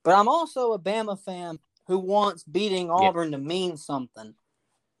 but I'm also a Bama fan who wants beating Auburn to mean something.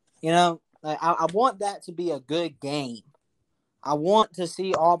 I want that to be a good game. I want to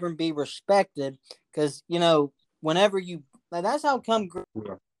see Auburn be respected because, whenever that's how come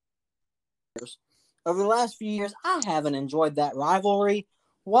over the last few years, I haven't enjoyed that rivalry.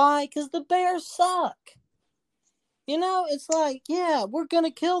 Why? Because the Bears suck. It's like, we're going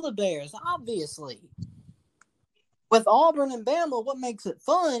to kill the Bears, obviously. With Auburn and Bama, what makes it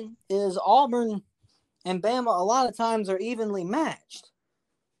fun is Auburn and Bama a lot of times are evenly matched.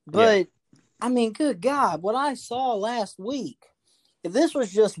 But, good God, what I saw last week, if this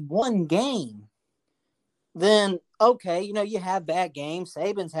was just one game, then, okay, you have bad games.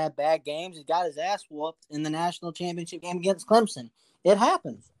 Saban's had bad games. He got his ass whooped in the national championship game against Clemson. It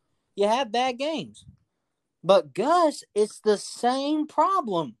happens. You have bad games. But, Gus, it's the same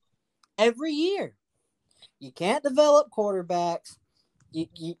problem every year. You can't develop quarterbacks.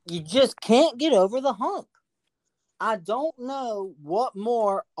 You just can't get over the hump. I don't know what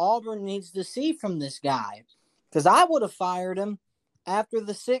more Auburn needs to see from this guy, because I would have fired him after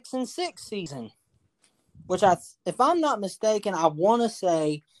the 6-6 season, which if I'm not mistaken, I want to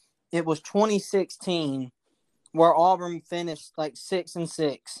say it was 2016 where Auburn finished like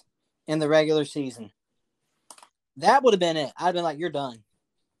 6-6 in the regular season. That would have been it. I'd have been like, you're done.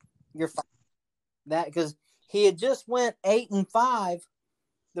 You're fired. That because he had just went 8-5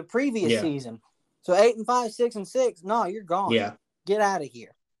 the previous season. So 8-5, 6-6. No, you're gone. Yeah. Get out of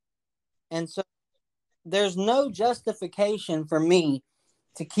here. And so there's no justification for me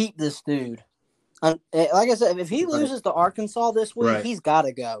to keep this dude. Like I said, if he loses to Arkansas this week, he's got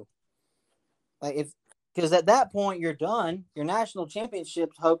to go. Because at that point you're done. Your national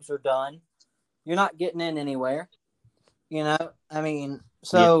championship hopes are done. You're not getting in anywhere. I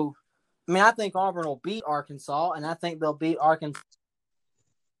think Auburn will beat Arkansas, and I think they'll beat Arkansas.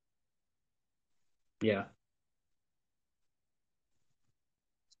 Yeah.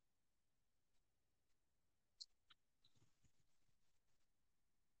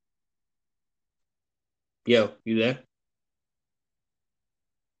 Yo, you there?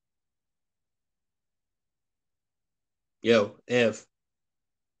 Yo, Ev.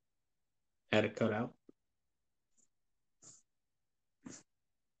 Had it cut out.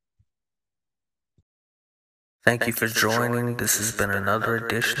 Thank you for joining. This has been another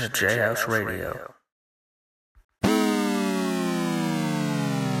edition of Jayhouse Radio.